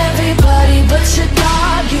again. Everybody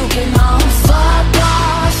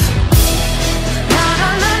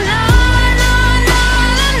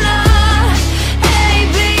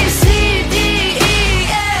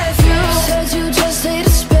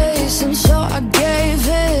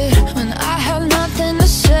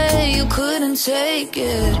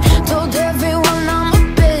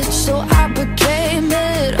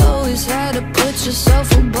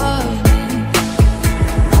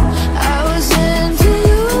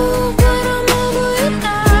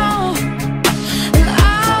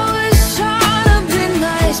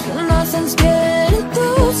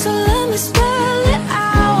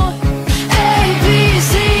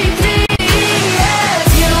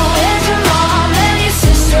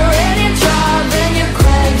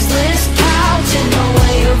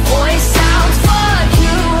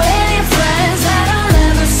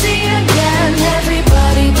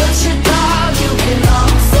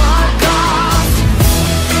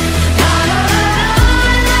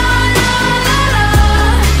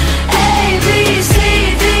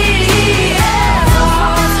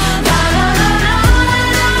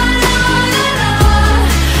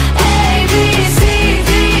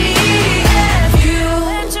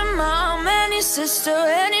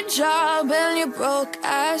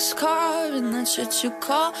that's what you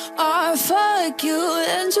call art. Fuck you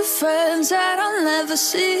and your friends that I'll never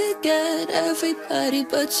see again. Everybody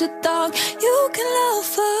but your dog, you can love,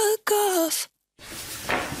 fuck off.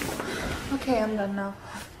 Okay, I'm done now.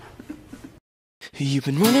 You've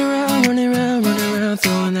been running around,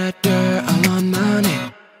 throwing that dirt all on my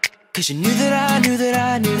name. Cause you knew that I'd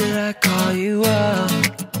call you up.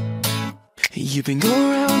 You've been go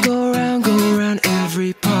around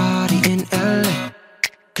every party in LA.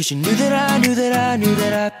 Cause you knew that I'd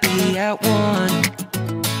be at one.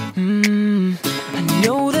 I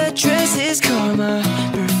know that dress is karma,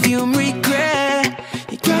 perfume regret.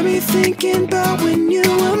 You got me thinking about when you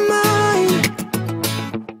were mine.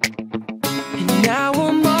 And now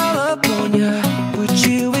I'm all up on ya, what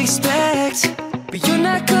you expect? But you're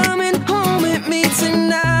not coming home with me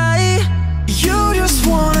tonight. You just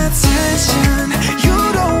want attention, you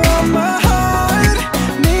don't want my heart.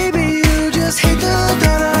 Maybe you just hate the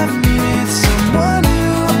thought of me with someone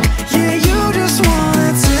new. Yeah, you just want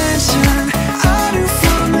attention, I do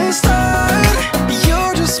from the start.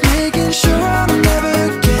 You're just making sure I'm never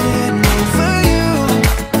getting over you.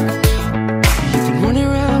 You've been running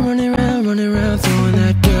around, throwing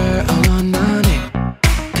that dirt all on my name.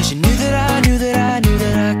 Cause you knew that I'd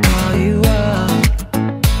call you up.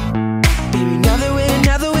 Baby, now that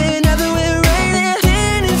we're right there,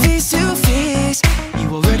 standing face to face, you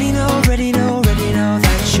already know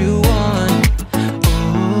that you won.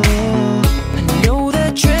 Oh, I know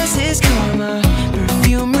that dress is karma,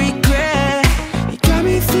 perfume regret. You got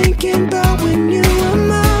me thinking about when you were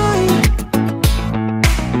mine.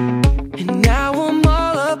 And now I'm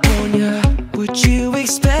all up on ya, what you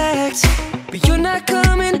expect? But you're not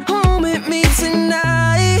coming home with me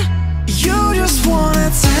tonight. You just want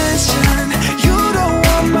attention, you don't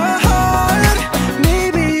want my heart.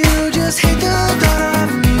 Maybe you just hate the thought of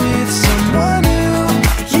me with someone new.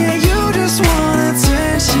 Yeah, you just want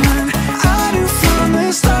attention, I do from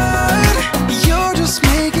the start. You're just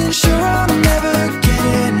making sure I'm never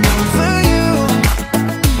getting over you.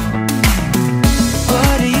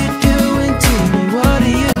 What are you doing to me? What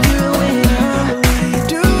are you doing? What are you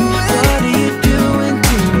doing? What are you doing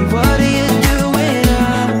to me? What are you doing?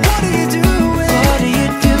 What are you doing? What are you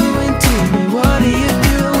doing to me? What are you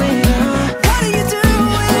doing? What are you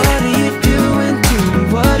doing? What are you doing to me?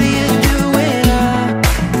 What are you doing?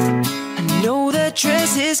 I know that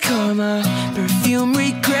dress is karma, perfume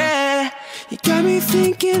regret. You got me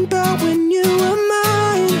thinking about when you were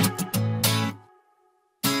mine.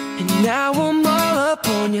 And now I'm all up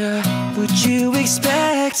on ya, what you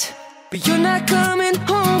expect? But you're not coming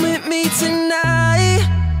home with me tonight.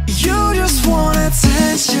 You just want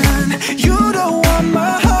attention, you don't want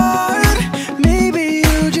my heart. Maybe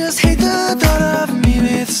you just hate the thought of me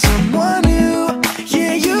with someone new.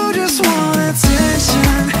 Yeah, you just want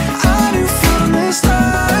attention, I do from the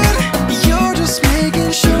start. You're just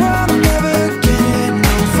making sure I'm never getting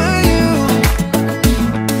over you.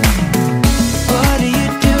 What are you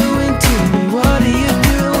doing to me? What are you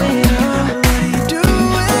doing? What are you doing?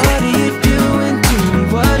 What are you doing to me?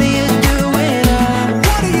 What are you doing?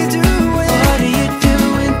 What are you doing? What are you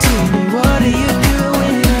doing to me? What are you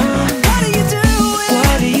doing? What are you doing?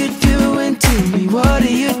 What are you doing to me? What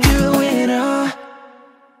are you doing?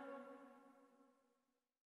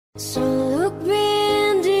 So look me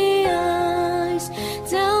in the eyes,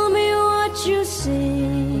 tell me what you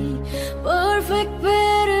see. Perfect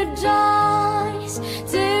paradise,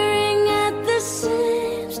 tearing at the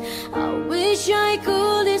seams. I wish I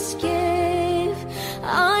could escape,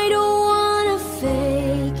 I don't wanna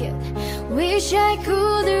fake it. Wish I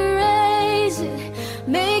could erase it,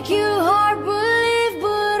 make you hard believe,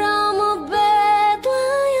 but I'm a bad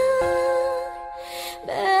liar,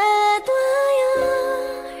 bad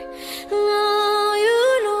liar. Now you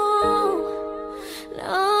know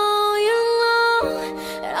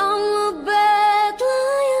that I'm a bad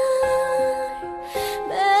liar,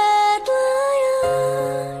 bad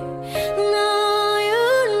liar. Now you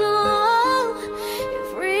know you're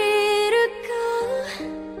free to go.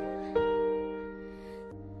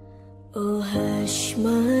 Oh, hush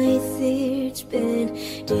my fear, it's been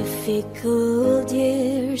difficult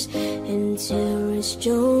years, and terrorists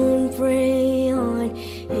don't prey on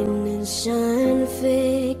innocent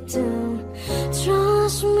victim.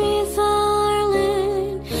 Trust me,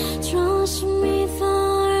 darling, trust me,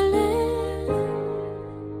 darling.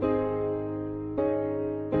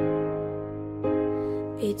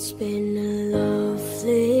 It's been a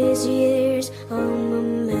loveless years, I'm a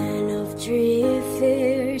man of three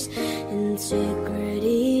fears: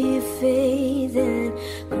 integrity, faith, and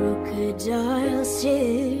crocodile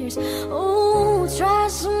tears. Oh,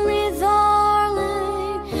 trust me,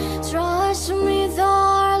 darling, trust me.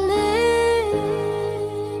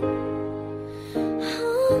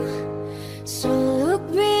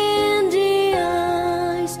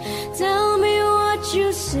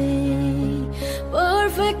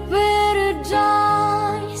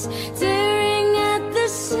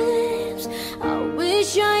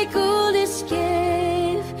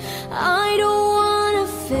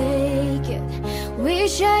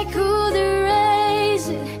 Wish I could erase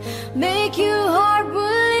it, make you hard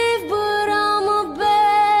believe, but I'm a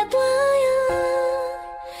bad liar,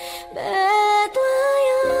 bad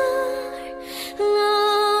liar.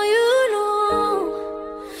 Now you know,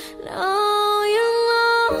 now you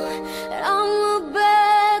know that I'm a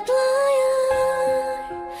bad liar,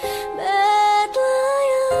 bad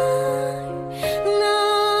liar.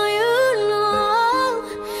 Now you know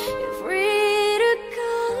you're free to go.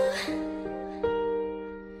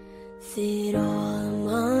 That all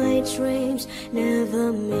my dreams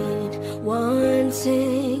never mean one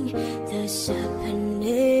thing. The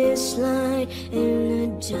happiness line in a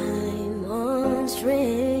diamond's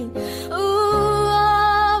ring. Ooh,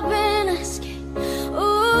 I've been asking.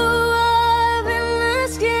 Ooh, I've been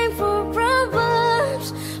asking for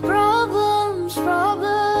problems, problems,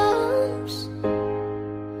 problems.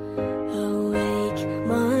 Awake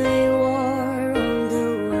my war on the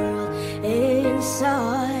world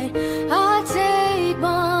inside. I take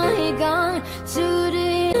my gun to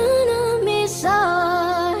the enemy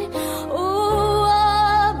side. Oh,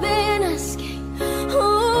 I've been asking.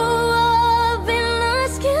 Oh, I've been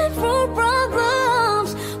asking for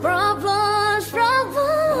problems, problems,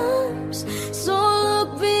 problems. So look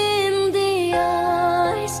me in the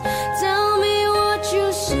eyes. Tell me what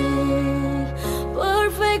you see.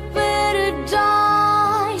 Perfect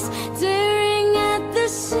paradise, tearing at the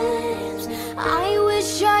seams. I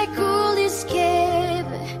wish I could escape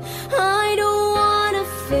it. I don't wanna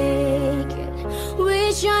fake it.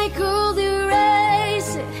 Wish I could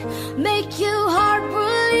erase it, make you hard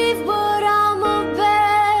believe, but I'm a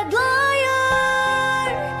bad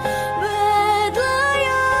liar, bad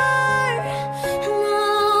liar.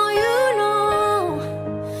 Now you know,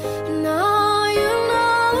 now you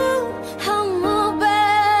know I'm a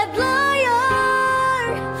bad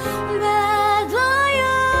liar, bad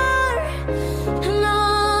liar.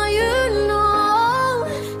 Now you know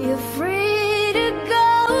you're free to go.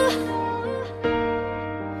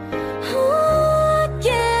 I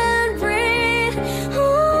can't breathe.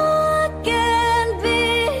 I can't be.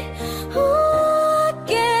 I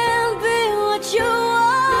can't be what you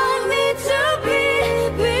want me to be.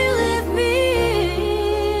 Believe me,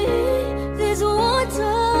 this one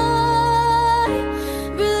time.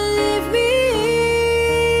 Believe me,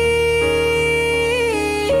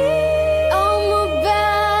 I'm a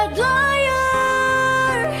bad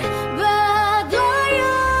liar, bad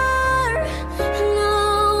liar.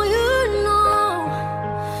 Now you know,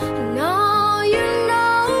 now you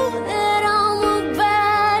know that I'm a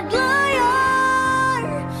bad liar,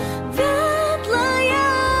 bad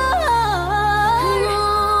liar.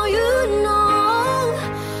 Now you know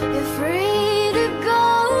you're free to go,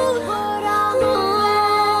 but I'm a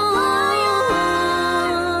bad liar,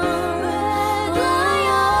 bad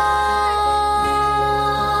liar.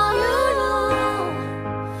 You know,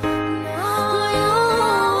 now you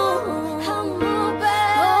know I'm a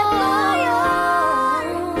bad liar,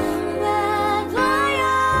 bad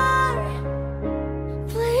liar.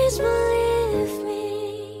 Please believe me,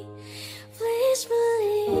 please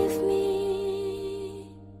believe me.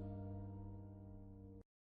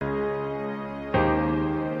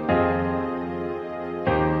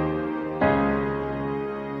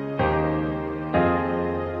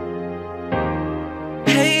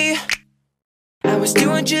 Hey, I was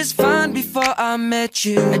doing just fine before I met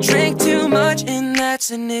you. I drank too much and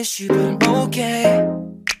that's an issue, but I'm okay.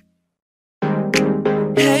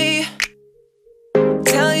 Hey,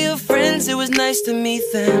 tell your friends it was nice to meet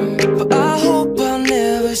them, but I hope I'll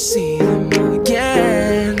never see them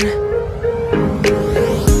again.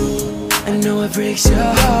 I know it breaks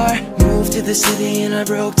your heart. Moved to the city and I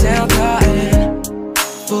broke down crying.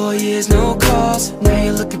 4 years, no calls. Now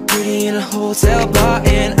you're looking pretty in a hotel bar,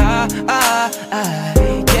 and I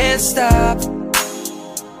can't stop.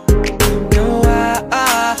 No,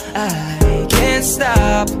 I can't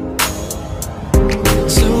stop.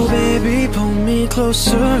 So baby, pull me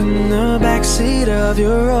closer in the backseat of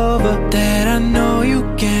your Rover that I know you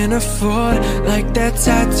can't afford, like that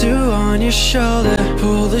tattoo on your shoulder.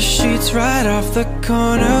 Pull the sheets right off the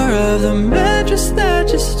corner of the mattress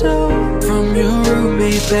that you stole from your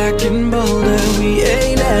roommate back in Boulder. We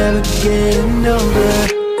ain't ever getting older.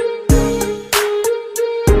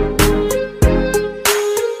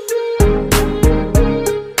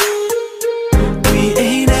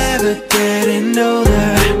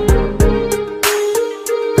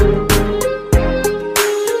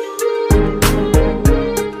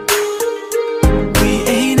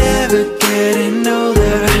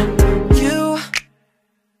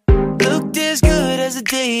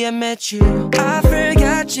 You, I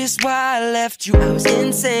forgot just why I left you. I was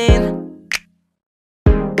insane.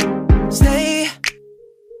 Stay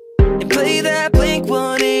and play that Blink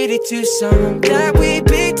 182 song that we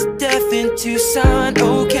beat to death in Tucson,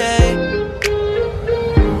 okay?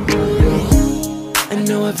 I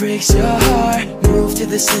know it breaks your heart. Moved to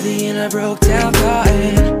the city and I broke down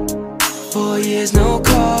crying. 4 years, no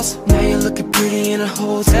calls. Now you're looking pretty in a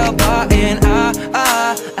hotel bar. And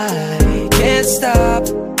I can't stop.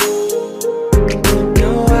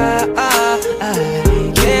 No,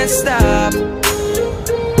 I can't stop.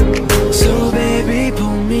 So baby,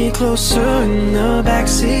 pull me closer in the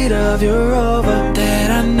backseat of your Rover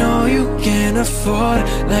that I know you can't afford,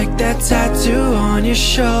 like that tattoo on your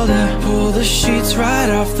shoulder. Pull the sheets right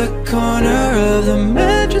off the corner of the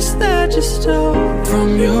mattress that you stole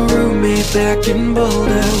from your roommate back in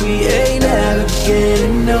Boulder. We ain't ever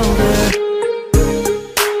getting older.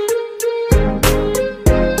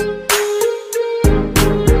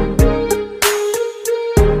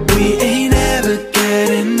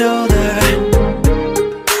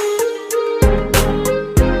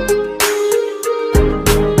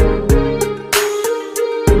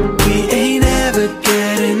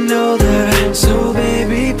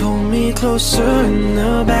 Closer in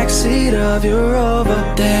the backseat of your Rover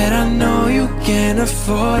that I know you can't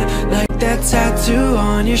afford, like that tattoo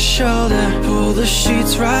on your shoulder. Pull the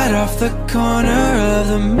sheets right off the corner of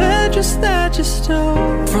the mattress that you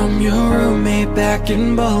stole from your roommate back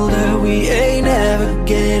in Boulder. We ain't ever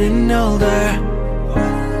getting older.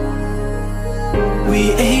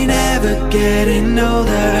 We ain't ever getting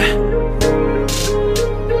older.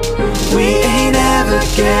 We ain't ever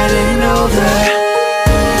getting older.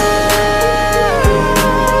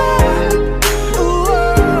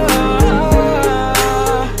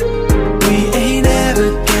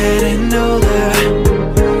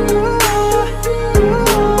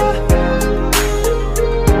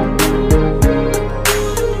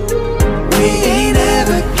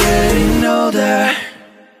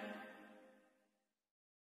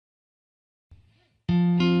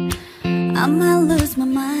 I might lose my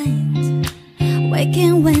mind,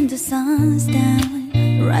 waking when the sun's down,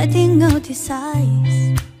 writing all these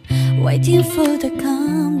eyes, waiting for the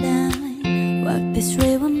calm down. Walk this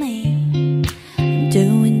way with me, I'm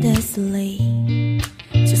doing this late,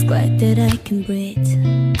 just glad that I can breathe.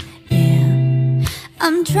 Yeah,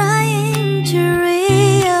 I'm trying to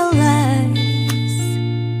realize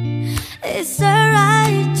it's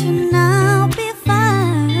alright to now be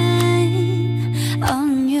fine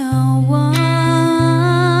on your wall.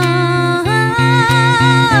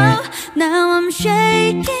 Now I'm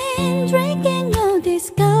shaking, drinking all this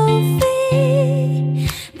coffee.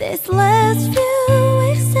 This last few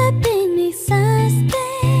weeks have been exhausting.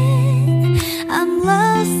 I'm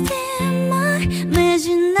lost in my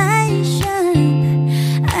imagination,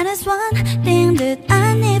 and it's one thing that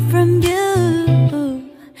I need from you.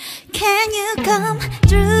 Can you come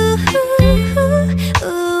through?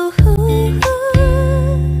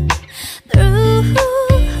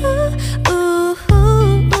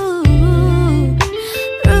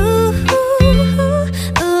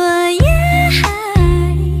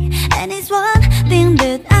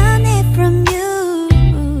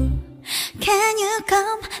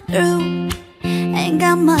 Ain't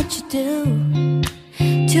got much to do.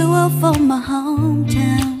 2:04 my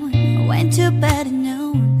hometown. I went to bed at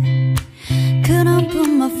noon. Couldn't put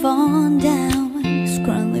my phone down.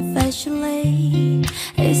 Scrolling facially,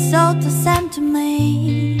 it's all the same to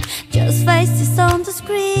me. Just faces on the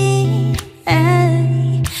screen.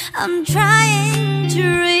 Hey, I'm trying to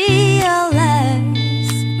realize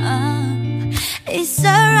it's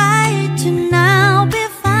alright to now be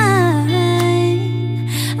fine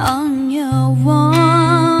on your wall.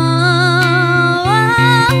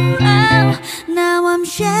 Now I'm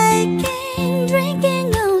shaking, drinking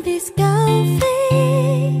all this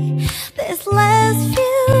coffee. This last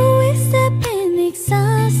few weeks have been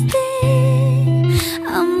exhausting.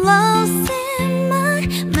 I'm lost in my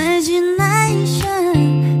imagination,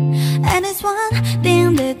 and it's one thing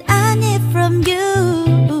that I need from you.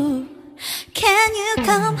 Can you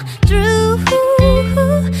come through?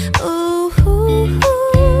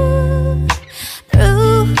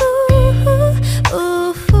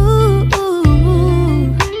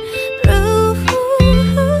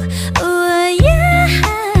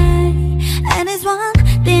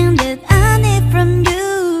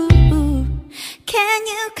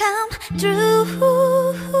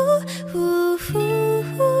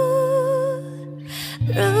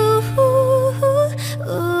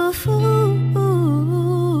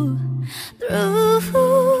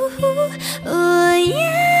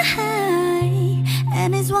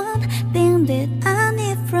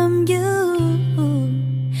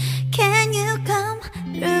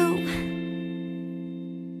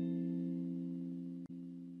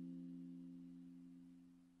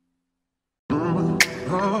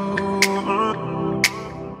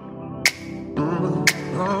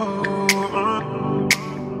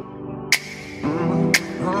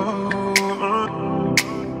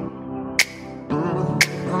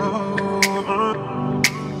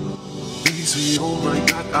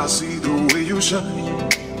 shine.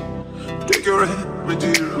 Take your hand, my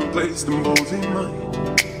dear, and place them both in mine.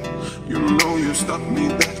 You know you stopped me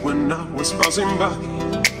that when I was passing by.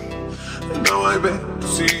 And now I beg to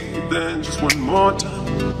see you then just one more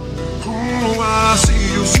time. Oh, I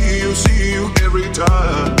see you every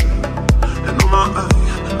time. And on my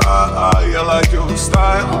I like your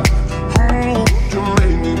style. Oh, you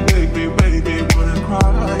make me, baby, wanna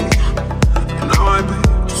cry. And now I beg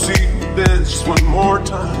to see you dance just one more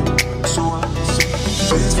time. So I say,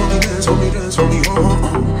 dance for me, dance for me, dance for me,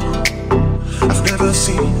 oh. I've never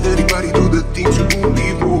seen anybody do the things you do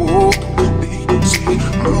before. They say,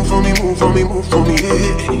 move for me, move for me, move for me,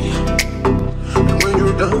 yeah. And when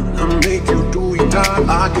you're done, I make you do it all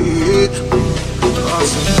again. I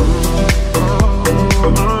say,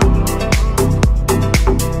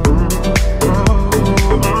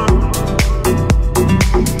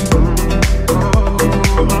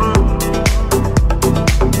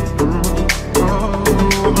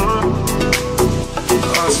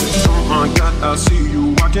 I see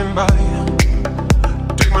you walking by.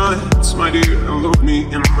 Take my hands, my dear, and look me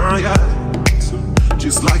in my eyes.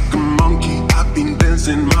 Just like a monkey, I've been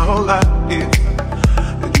dancing my whole life.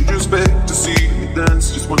 And you just beg to see me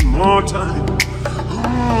dance just one more time.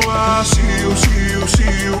 Oh, I see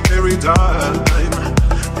you every time.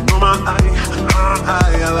 And on my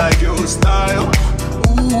I like your style.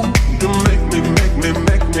 Ooh, you make me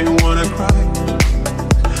wanna cry.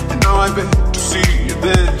 And now I beg to see you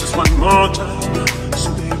dance just one more time. So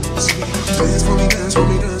they say, dance for me, dance for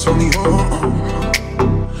me, dance for me, oh.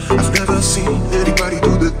 I've never seen anybody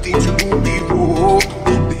do the things you do before.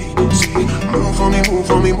 They say, move for me, move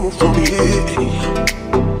for me, move for me, yeah.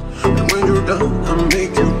 And when you're done, I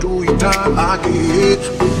make you do it all again.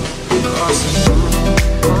 I say,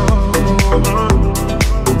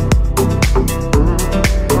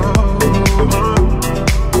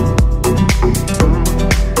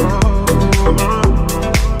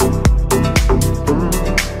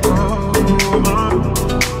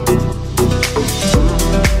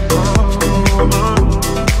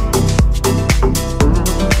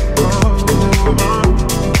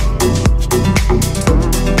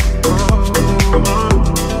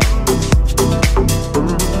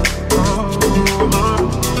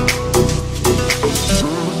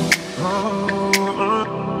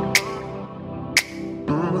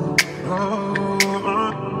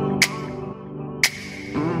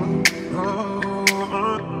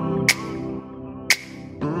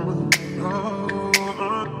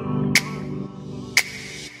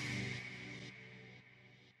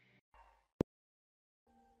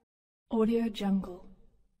 Audio Jungle.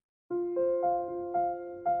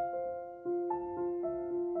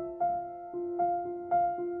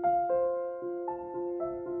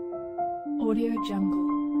 Audio Jungle.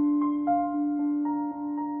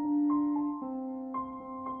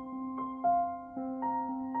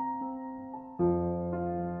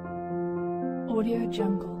 Audio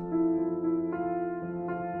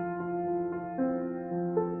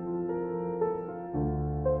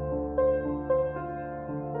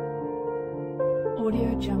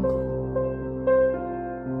Jungle.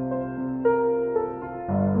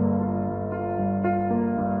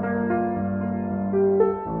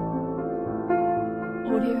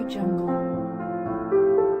 Audio Jungle.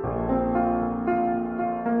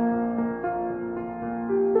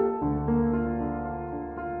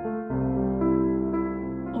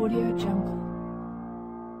 Audio Jungle.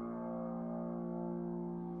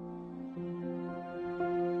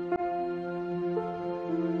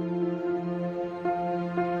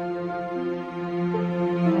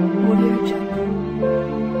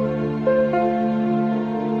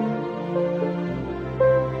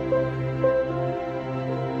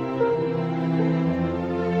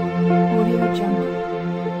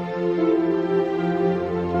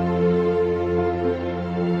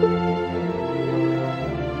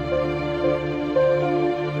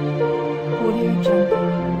 Audio Jungle.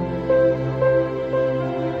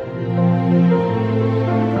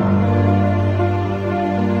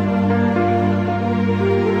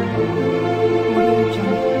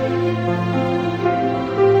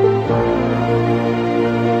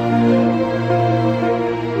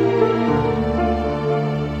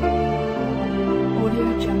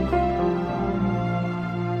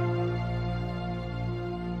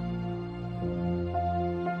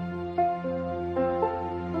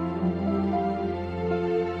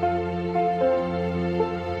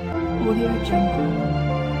 Audio Jungle.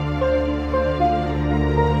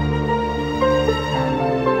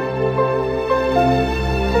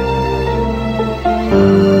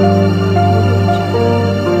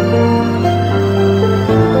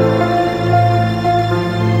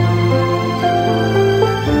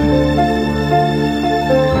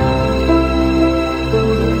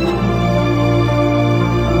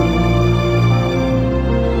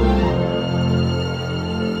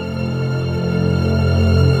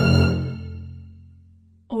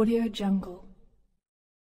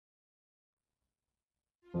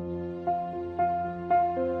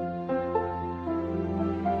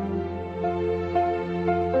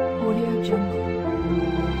 Jungle.